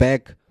stop, come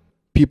back.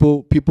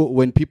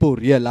 When people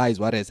realize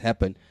what has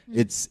happened,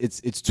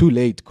 it's too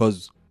late,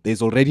 because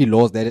there's already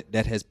laws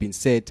that has been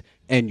set,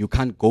 and you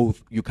can't go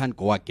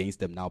against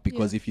them now,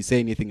 because if you say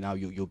anything now,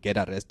 you'll get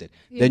arrested.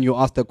 Then you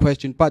ask the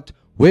question, but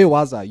where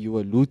was I? You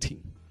were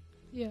looting.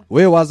 Yeah.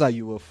 Where was I?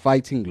 You were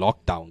fighting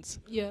lockdowns.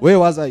 Yeah. Where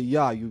was I?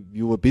 Yeah,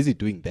 you were busy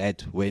doing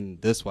that when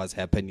this was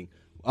happening.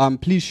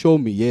 Please show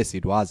me. Yes,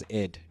 it was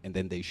Ed, and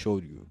then they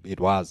showed you it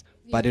was,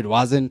 but it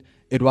wasn't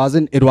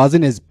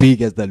as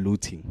big as the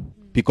looting,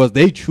 because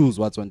they choose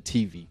what's on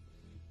TV.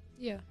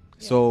 Yeah.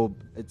 So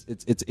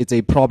it's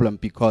a problem,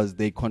 because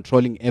they're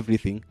controlling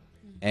everything,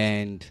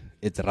 and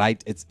it's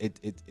right. It's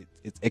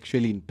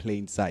actually in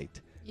plain sight.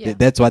 Yeah.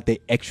 That's what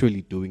they're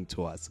actually doing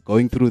to us.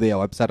 Going through their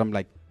website, I'm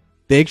like,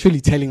 they're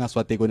actually telling us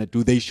what they're gonna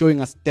do. They're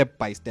showing us step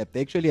by step. They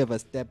actually have a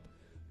step.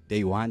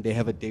 Day one, they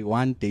have a day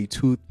one, day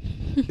two.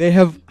 They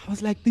have. I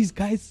was like, these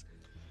guys.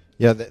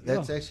 Yeah,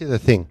 that's actually the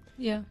thing.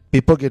 Yeah.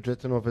 People get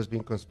written off as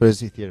being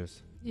conspiracy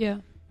theorists. Yeah.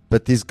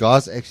 But these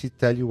guys actually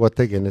tell you what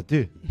they're going to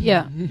do.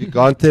 Yeah. You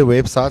go onto their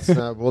websites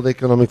now. World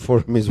Economic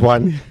Forum is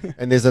one,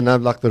 and there's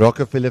another, like the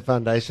Rockefeller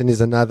Foundation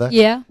is another.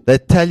 Yeah. They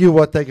tell you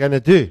what they're going to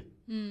do.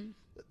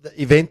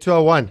 The Event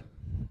 201.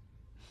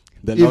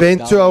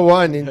 Event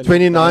 201 in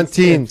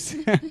 2019.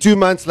 2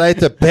 months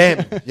later,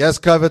 bam, yes,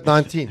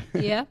 COVID-19.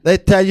 Yeah. They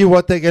tell you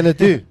what they're going to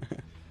do.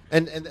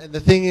 And the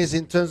thing is,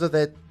 in terms of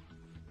that,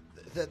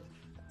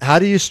 how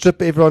do you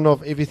strip everyone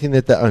of everything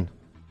that they own?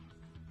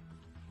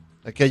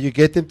 Okay, you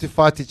get them to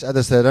fight each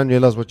other so they don't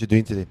realize what you're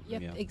doing to them.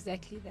 Yep,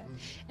 exactly that.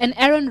 And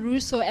Aaron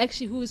Russo,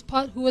 actually, who was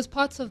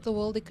part of the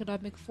World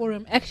Economic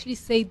Forum, actually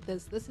said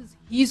this. This is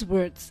his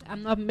words.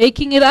 I'm not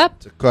making it up.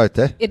 It's a quote,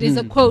 eh? It is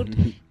a quote.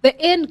 The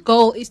end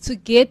goal is to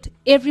get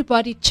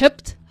everybody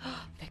chipped.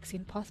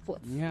 Vaccine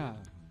passports. Yeah.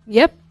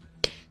 Yep.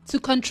 To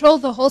control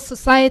the whole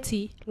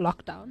society,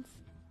 lockdowns.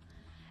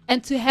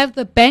 And to have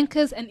the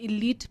bankers and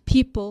elite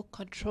people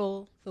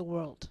control the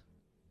world.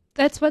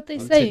 That's what they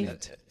say.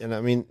 And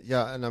I mean,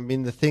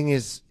 the thing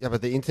is,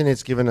 but the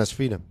internet's given us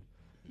freedom.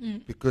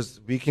 Because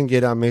we can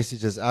get our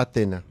messages out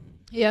there now.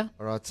 Yeah.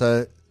 All right,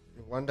 so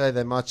one day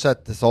they might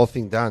shut this whole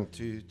thing down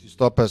to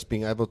stop us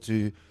being able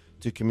to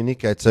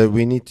communicate. So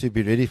we need to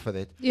be ready for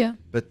that. Yeah.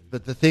 But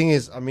the thing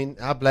is, I mean,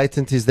 how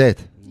blatant is that?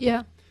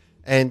 Yeah.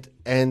 And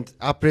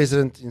our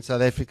president in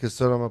South Africa,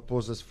 Cyril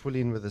Ramaphosa, is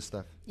fully in with this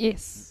stuff.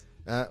 Yes.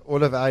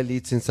 All of our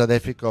elites in South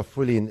Africa are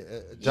fully in.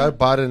 Joe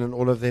Biden and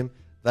all of them,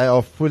 they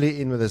are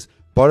fully in with this.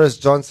 Boris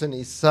Johnson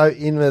is so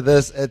in with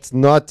this, it's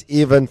not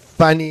even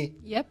funny.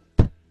 Yep.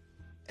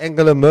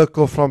 Angela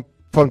Merkel from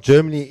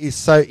Germany is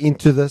so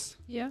into this.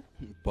 Yeah.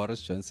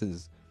 Boris Johnson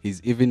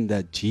he's even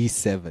the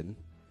G7.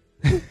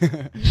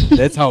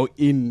 That's how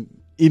in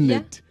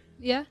it.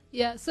 Yeah,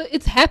 yeah. So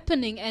it's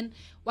happening, and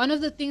one of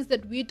the things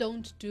that we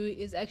don't do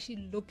is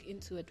actually look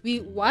into it.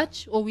 We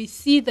watch or we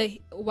see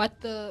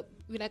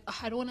we're like,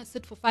 I don't want to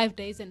sit for 5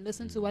 days and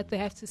listen to what they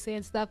have to say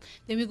and stuff.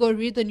 Then we go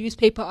read the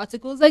newspaper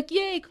articles like,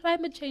 yay,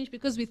 climate change,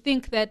 because we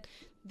think that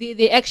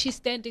they're actually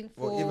standing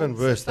for even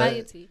worse,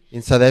 society.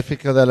 In South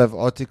Africa, they'll have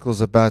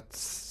articles about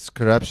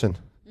corruption.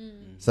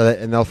 So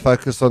and they'll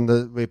focus on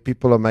where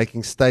people are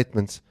making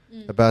statements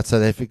about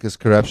South Africa's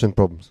corruption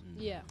problems.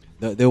 Yeah.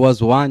 There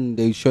was one,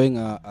 they were showing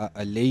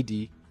a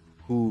lady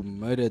who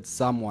murdered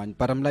someone.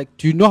 But I'm like,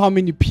 do you know how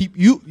many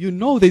people, you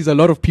know there's a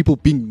lot of people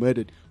being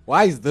murdered.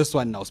 Why is this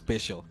one now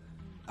special?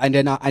 And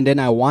then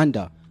I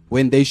wonder,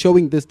 when they're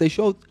showing this, they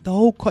show the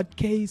whole court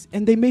case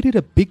and they made it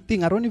a big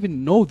thing. I don't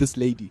even know this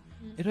lady.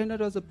 I don't know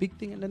it was a big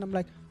thing. And then I'm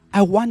like,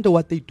 I wonder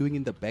what they're doing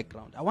in the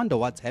background. I wonder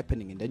what's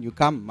happening. And then you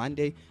come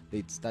Monday,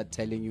 they start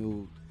telling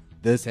you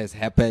this has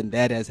happened,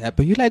 that has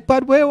happened. You're like,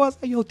 but where was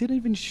I? You didn't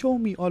even show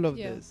me all of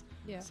this.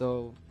 Yeah.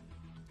 So,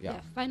 yeah.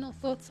 Final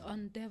thoughts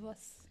on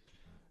Davos?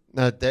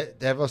 No,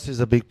 Davos is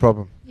a big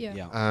problem. Yeah.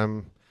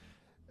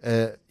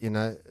 You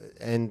know,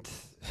 and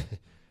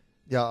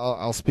yeah,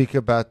 I'll speak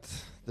about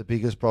the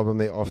biggest problem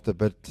thereafter,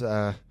 but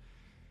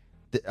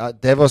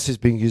Davos is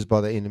being used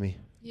by the enemy.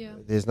 Yeah.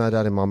 There's no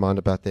doubt in my mind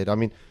about that. I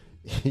mean,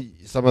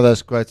 some of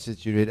those quotes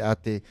that you read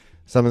out there,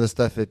 some of the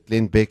stuff that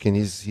Glenn Beck and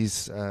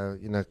his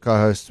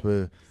co-hosts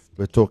were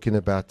talking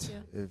about,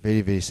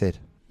 very, very sad.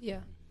 Yeah.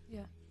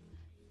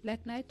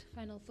 Black Knight,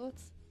 final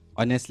thoughts?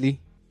 Honestly,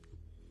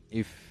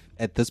 if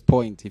at this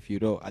point, if you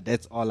don't,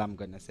 that's all I'm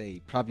going to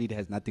say. Probably it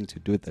has nothing to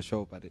do with the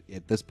show, but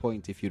at this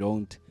point, if you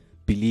don't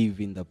believe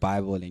in the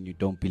Bible and you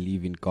don't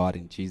believe in God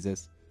and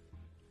Jesus,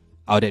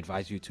 I would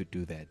advise you to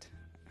do that.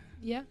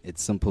 Yeah.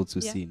 It's simple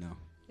to see now.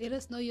 Let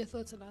us know your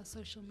thoughts on our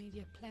social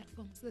media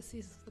platforms. This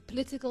is the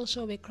political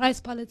show where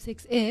Christ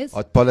Politics is.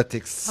 Hot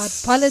Politics.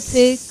 Hot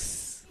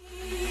Politics.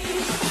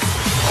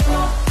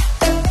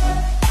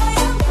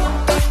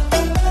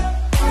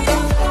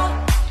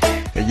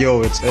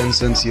 Yo, it's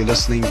Vincent. You're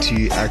listening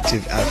to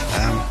Active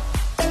FM.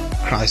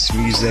 Christ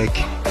music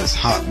is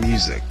hot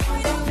music.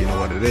 You know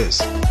what it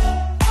is.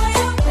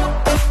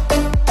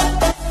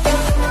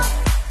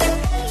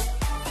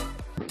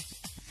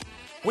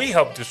 We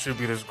help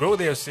distributors grow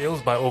their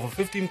sales by over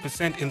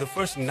 15% in the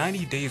first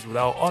 90 days with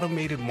our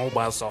automated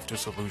mobile software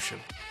solution.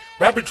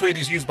 Rapid Trade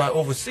is used by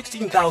over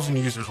 16,000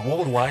 users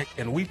worldwide,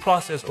 and we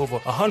process over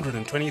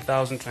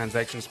 120,000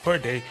 transactions per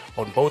day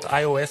on both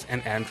iOS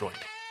and Android.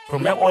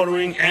 From web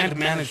ordering and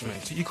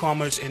management to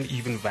e-commerce and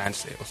even van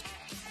sales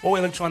or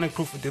electronic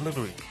proof of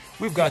delivery,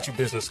 we've got your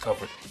business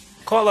covered.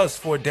 Call us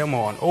for a demo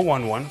on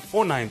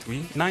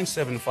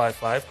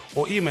 011-493-9755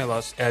 or email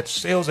us at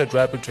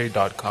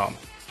sales@rapidtrade.com.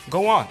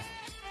 Go on.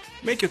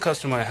 Make your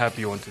customer a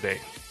happy one today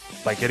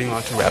by getting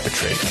onto Rapid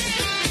Trade.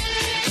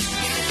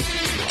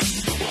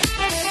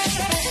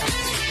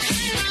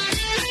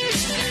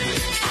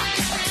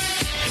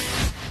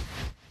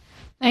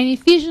 In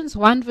Ephesians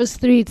 1 verse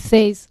 3 it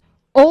says,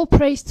 "All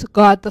praise to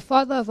God, the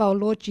Father of our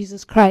Lord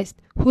Jesus Christ,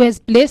 who has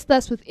blessed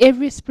us with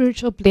every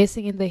spiritual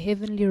blessing in the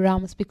heavenly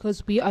realms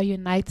because we are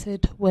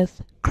united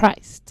with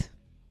Christ."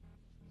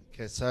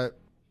 Okay, so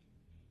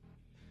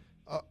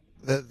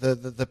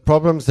the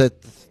problems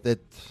that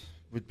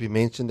would be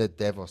mentioned at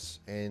Davos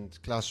and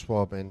Klaus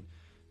Schwab and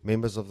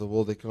members of the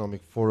World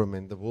Economic Forum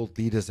and the world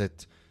leaders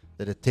that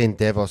attend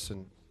Davos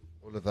and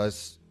all of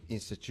those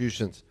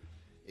institutions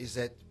is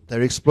that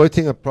they're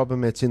exploiting a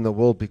problem that's in the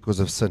world because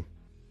of sin.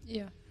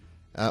 Yeah.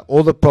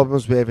 All the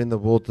problems we have in the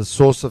world, the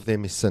source of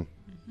them is sin.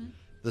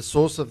 The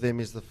source of them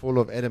is the fall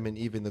of Adam and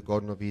Eve in the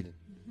Garden of Eden.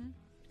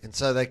 And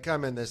so they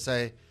come and they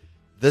say,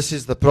 this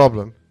is the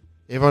problem.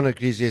 Everyone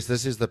agrees, yes,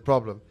 this is the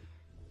problem.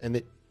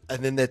 And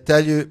then they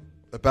tell you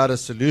about a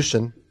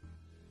solution.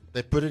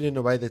 They put it in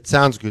a way that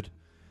sounds good,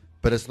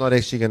 but it's not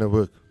actually going to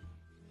work.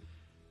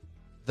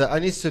 The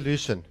only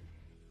solution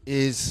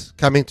is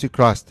coming to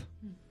Christ,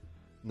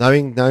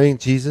 knowing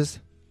Jesus,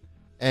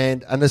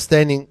 and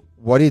understanding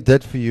what He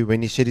did for you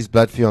when He shed His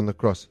blood for you on the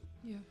cross.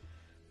 Yeah.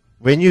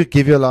 When you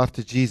give your life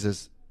to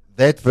Jesus,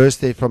 that verse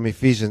there from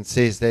Ephesians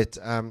says that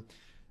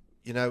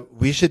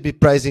we should be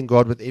praising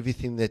God with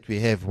everything that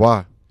we have.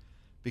 Why?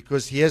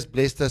 Because He has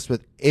blessed us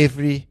with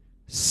every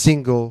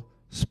single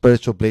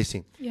spiritual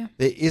blessing. Yeah.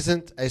 There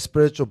isn't a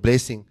spiritual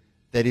blessing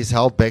that is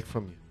held back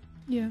from you.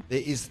 Yeah.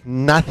 There is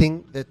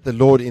nothing that the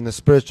Lord in the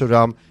spiritual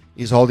realm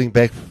is holding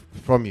back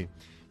from you.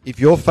 If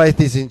your faith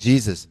is in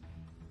Jesus,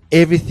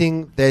 every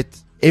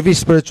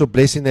spiritual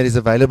blessing that is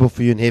available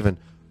for you in heaven,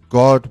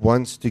 God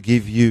wants to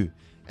give you.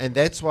 And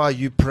that's why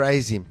you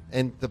praise Him.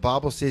 And the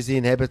Bible says He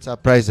inhabits our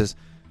praises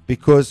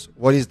because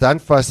what He's done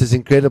for us is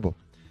incredible.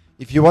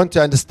 If you want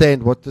to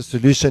understand what the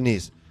solution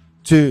is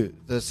to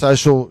the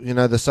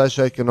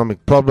socioeconomic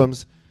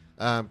problems,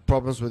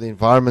 problems with the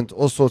environment,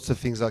 all sorts of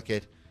things like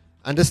that,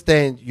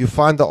 understand you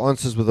find the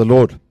answers with the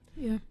Lord.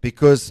 Yeah.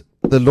 Because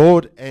the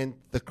Lord and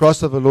the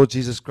cross of the Lord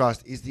Jesus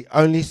Christ is the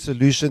only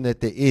solution that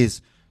there is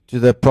to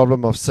the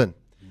problem of sin.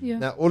 Yeah.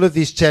 Now, all of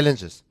these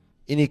challenges,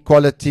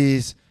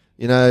 inequalities,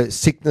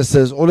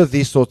 sicknesses, all of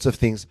these sorts of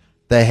things,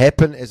 they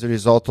happen as a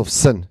result of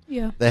sin.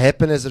 Yeah. They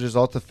happen as a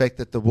result of the fact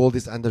that the world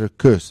is under a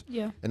curse.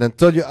 Yeah. And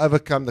until you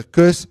overcome the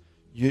curse,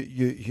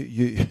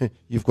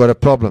 you've got a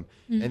problem.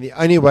 And the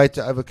only way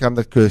to overcome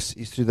the curse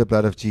is through the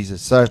blood of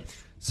Jesus. So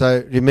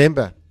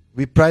remember,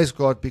 we praise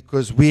God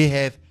because we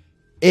have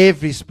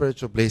every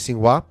spiritual blessing.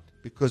 Why?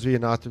 Because we're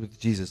united with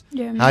Jesus.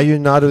 Yeah, How are you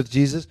united with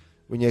Jesus?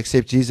 When you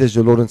accept Jesus as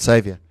your Lord and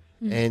Savior.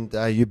 And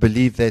you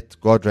believe that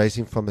God raised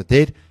Him from the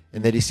dead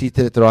and that He's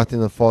seated at the right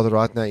hand of the Father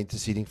right now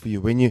interceding for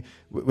you. When you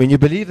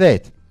believe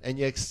that and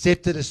you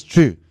accept it as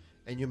true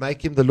and you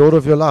make Him the Lord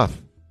of your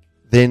life,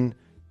 then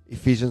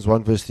Ephesians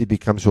 1 verse 3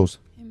 becomes yours.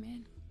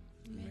 Amen.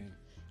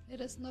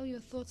 Let us know your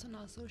thoughts on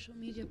our social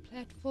media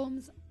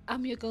platforms.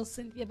 I'm your girl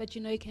Cynthia, but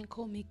you can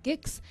call me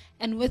Gix.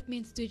 And with me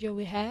in studio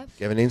we have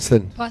Gavin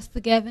Inslin. Pastor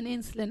Gavin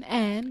Inslin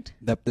and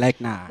The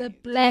Black Knight. The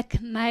Black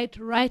Knight,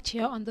 right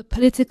here on the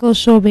political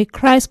show where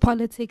Christ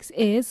politics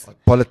is.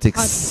 Politics.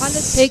 Hot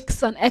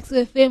politics on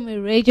XFM,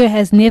 where radio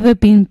has never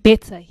been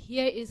better.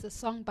 Here is a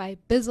song by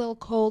Bizzle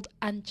called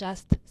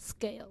Unjust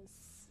Scales.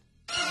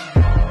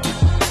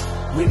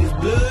 When it's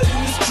blood in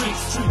the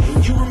streets,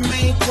 and you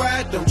remain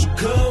quiet, don't you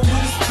come with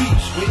a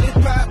speech. When it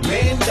pop,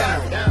 man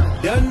down,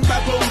 done by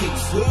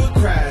police, hood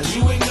cries,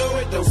 you ignore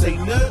it, don't say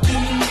nothing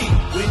to me.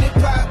 When it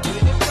pop,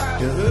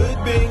 the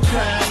hood been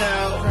crying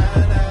out,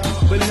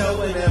 but no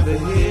one ever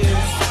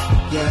hears,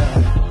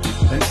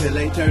 until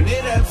they turn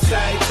it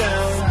upside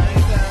down.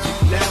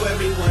 Now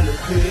everyone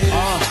appears.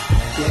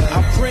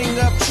 I bring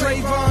up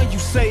Trayvon, you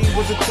say he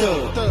was a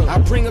thug. I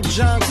bring up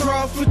John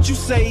Crawford, you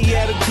say he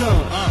had a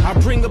gun. I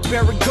bring up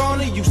Eric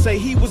Garner, you say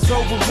he was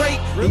overrated.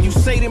 And you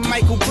say that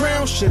Michael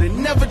Brown should have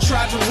never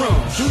tried to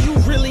run. Do you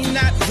really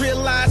not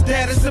realize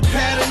that it's a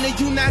pattern of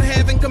you not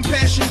having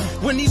compassion?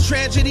 When these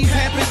tragedies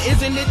happen,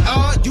 isn't it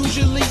odd?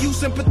 Usually you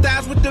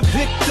sympathize with the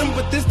victim,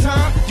 but this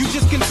time you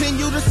just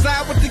continue to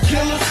side with the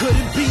killers. Could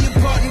it be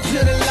important to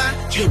the lie?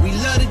 Yeah, we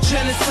love the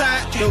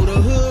genocide. Though the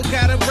hood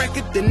got a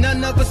record that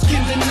none of us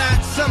can deny.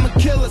 Some are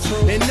killers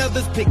and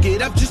others pick it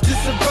it up just to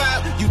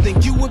survive. You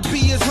think you would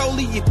be as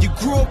holy if you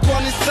grew up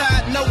on this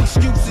side? No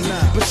excuses,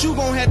 but you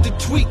gon' have to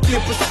tweak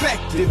your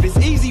perspective. It's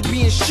easy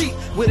being sheep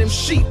with them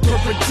sheep are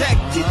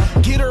protected.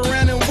 Get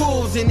around in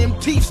wolves and them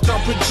teeth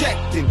start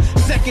projecting.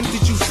 Second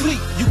that you sleep,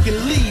 you can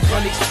leave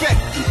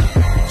unexpected.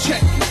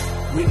 Check it.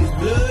 When there's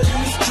blood in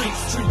the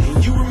streets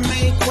and you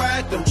remain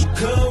quiet, don't you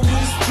come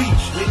with a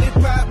speech. When it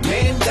pop,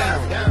 man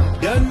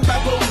down, done by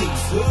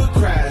police, hood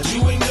cries,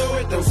 you ignore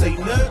it, don't say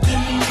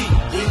nothing to me.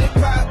 When it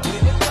pop,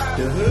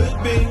 the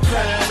hood been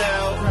crying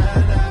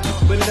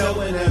out, but no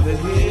one ever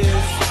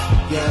hears,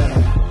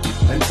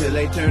 yeah, until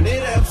they turn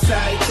it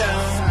upside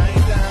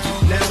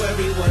down. Now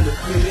everyone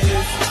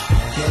appears,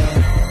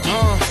 yeah.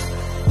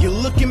 You're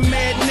looking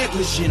mad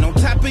negligent on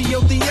top of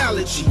your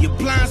theology. Your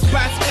blind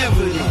spots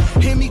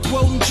evident. Hear me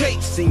quoting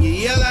Jakes and you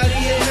yell out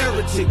he a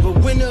heretic. But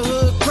when the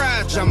hood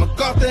cries, John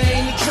MacArthur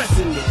ain't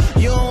addressing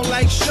it. You don't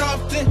like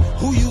Sharpton?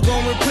 Who you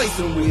gonna replace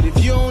him with?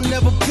 If you don't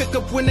never pick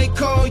up when they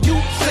call you,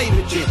 save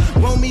it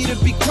then. Want me to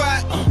be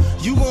quiet?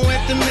 You gon'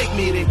 have to make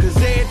me then. Cause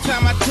every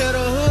time I tell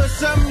the hood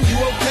something, you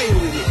okay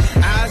with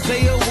it.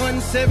 Isaiah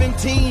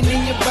 1:17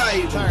 in your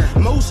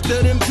Bible. Most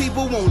of them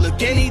people won't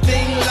look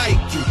anything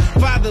like you.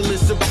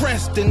 Fatherless,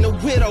 oppressed, and the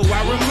widow,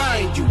 I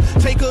remind you.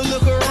 Take a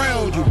look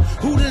around you.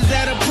 Who does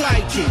that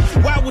apply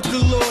to? Why would the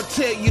Lord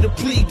tell you to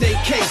plead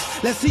their case?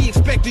 Lest he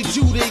expected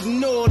you to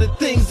ignore the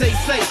things they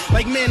say.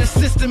 Like, man, the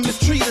system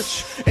mistreat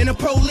us, and the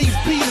police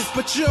beat us,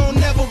 but you don't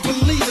never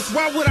believe us.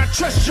 Why would I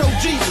trust your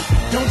Jesus?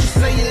 Don't you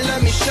say you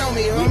love me, show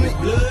me, When there's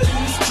homie. blood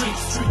in the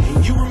streets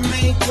and you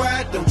remain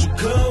quiet, don't you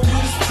come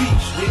with a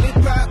speech. When it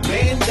pop,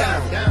 man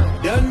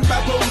down, done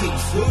by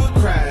police, hood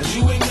cries,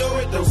 you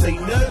ignore it, don't say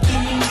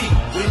nothing to me.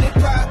 When it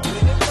pop,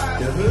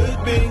 the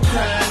hood been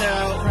crying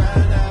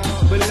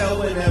out, but no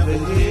one ever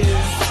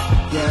hears,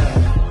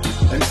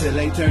 yeah, until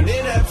they turn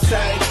it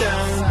upside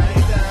down.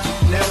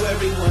 Now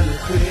everyone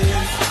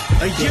appears.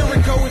 A year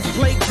ago, it's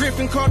Blake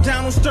Griffin called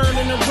Donald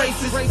Sterling a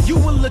racist. You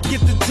will look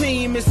at the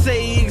team and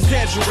say he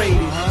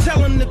exaggerated. Tell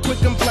him to quit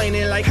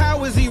complaining, like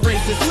how is he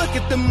racist? Look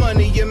at the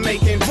money you're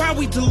making. Why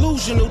we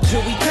delusional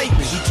till we take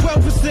it?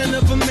 12%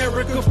 of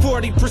America,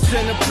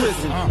 40% of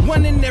prison.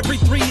 1 in every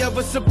 3 of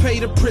us are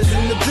paid a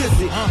prison to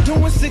visit.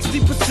 Doing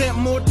 60%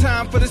 more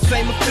time for the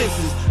same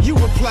offenses. You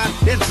reply,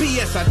 that's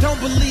BS, I don't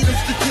believe them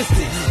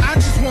statistics. I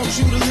just want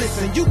you to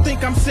listen. You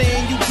think I'm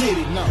saying you did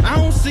it. I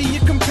don't see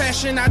your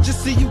compassion, I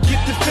just see you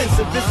get defensive.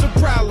 It's a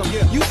problem.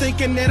 You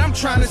thinking that I'm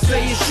trying to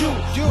say it's you.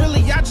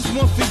 Really, I just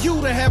want for you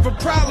to have a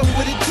problem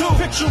with it too.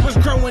 Picture us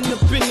growing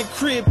up in the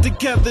crib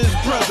together as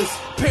brothers.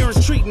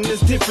 Parents treating us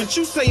different.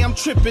 You say I'm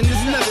tripping,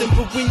 it's nothing.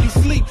 But when you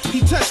sleep,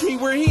 he touch me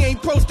where he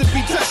ain't supposed to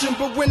be touching.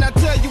 But when I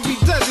tell you he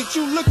does it,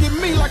 you look at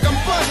me like I'm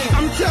bugging.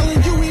 I'm telling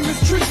you he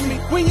mistreats me.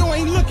 When you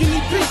ain't looking,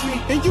 he beats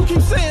me. And you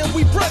keep saying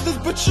we brothers,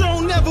 but you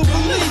don't never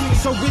believe me.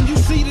 So when you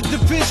see the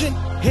division,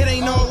 it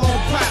ain't all on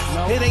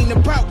Pop. It ain't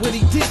about what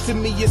he did to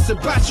me, it's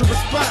about your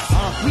response.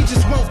 We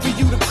just want for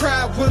you to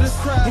cry with us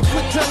and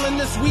quit telling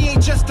us we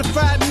ain't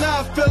justified in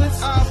our feelings.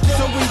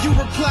 So when you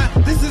reply,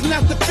 this is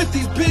not the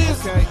 50s biz,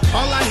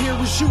 all I hear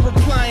is you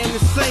replying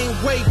the same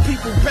way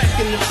people back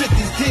in the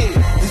 50s did.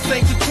 This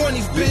ain't the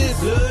 20s biz.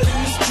 Blood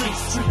in the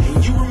streets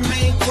and you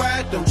remain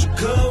quiet, don't you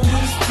come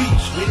with a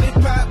speech. When it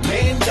pop,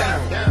 man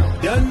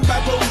down, done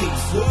by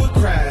police, hood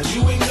cries,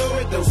 you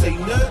ignore it, don't say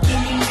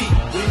nothing to me.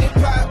 When it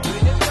pop,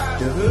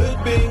 the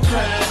hood been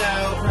crying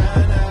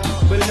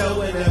out, but no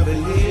one ever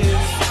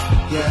hears,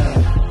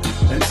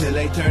 yeah, until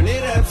they turn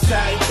it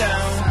upside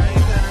down.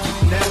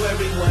 Now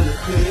everyone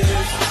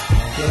appears,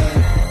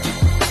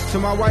 yeah. To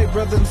my white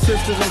brothers and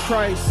sisters in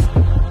Christ,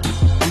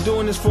 I'm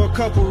doing this for a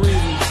couple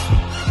reasons.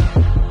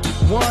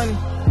 One,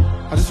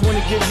 I just want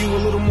to give you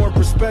a little more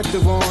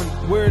perspective on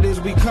where it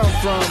is we come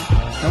from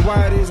and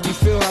why it is we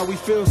feel how we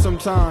feel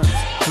sometimes.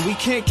 And we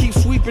can't keep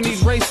sweeping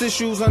these race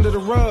issues under the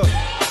rug,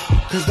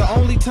 because the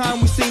only time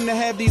we seem to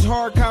have these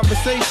hard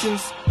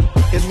conversations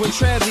is when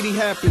tragedy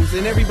happens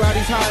and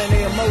everybody's high in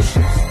their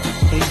emotions.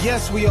 And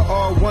yes, we are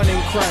all one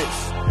in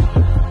Christ.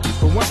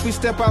 But once we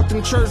step out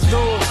them church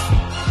doors,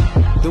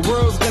 the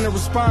world's gonna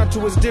respond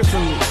to us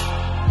differently.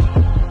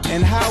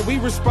 And how we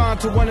respond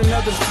to one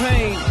another's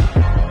pain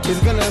is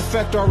gonna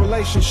affect our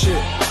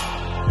relationship.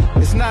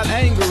 It's not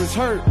anger, it's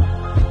hurt.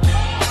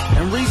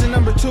 And reason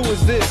number 2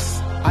 is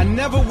this: I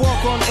never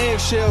walk on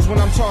eggshells when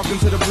I'm talking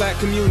to the black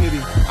community.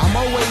 I'm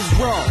always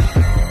raw.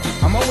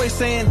 I'm always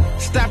saying,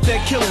 stop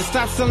that killing,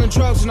 stop selling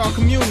drugs in our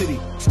community,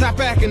 stop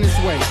acting this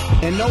way.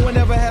 And no one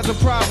ever has a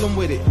problem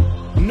with it.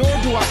 Nor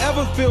do I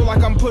ever feel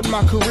like I'm putting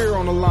my career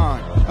on the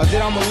line, or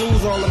that I'm gonna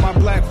lose all of my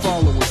black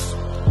followers.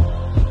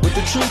 But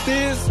the truth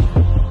is,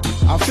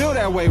 I feel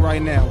that way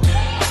right now.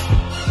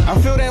 I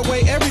feel that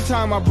way every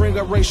time I bring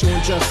up racial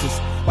injustice.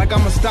 Like I'm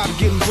gonna stop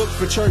getting booked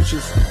for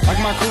churches, like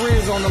my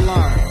career's on the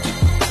line.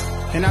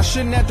 And I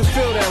shouldn't have to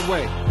feel that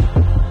way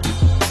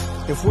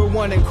if we're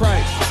one in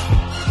Christ.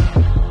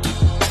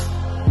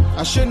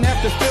 I shouldn't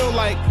have to feel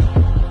like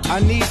I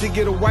need to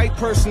get a white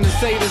person to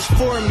say this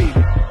for me,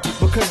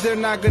 because they're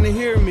not gonna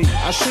hear me.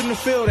 I shouldn't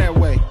feel that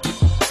way,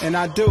 and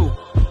I do.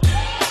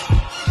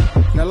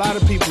 And a lot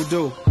of people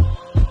do.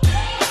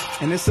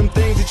 And there's some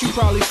things that you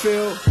probably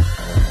feel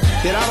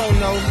that I don't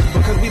know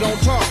because we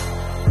don't talk.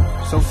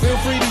 So feel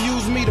free to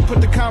use me to put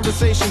the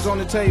conversations on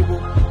the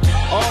table.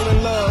 All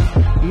in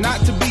love,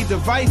 not to be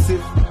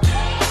divisive,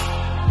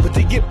 but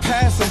to get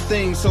past some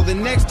things so the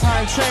next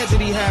time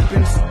tragedy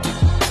happens,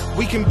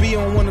 we can be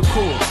on one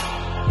accord.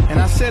 And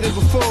I said it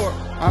before,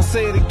 I'll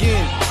say it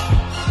again.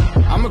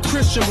 I'm a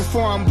Christian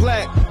before I'm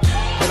black,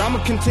 but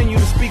I'ma continue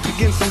to speak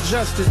against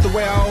injustice the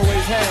way I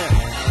always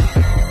have.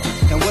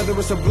 And whether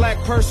it's a black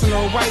person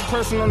or a white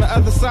person on the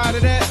other side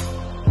of that,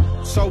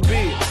 so be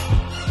it.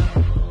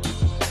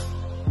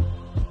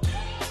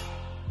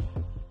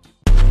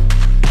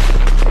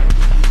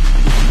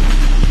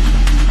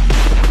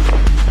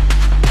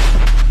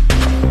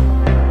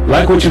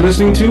 Like what you're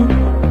listening to?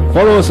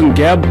 Follow us on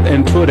Gab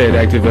and Twitter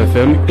at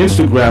ActiveFM,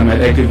 Instagram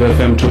at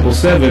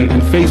ActiveFM777,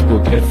 and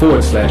Facebook at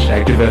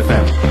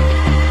 /ActiveFM.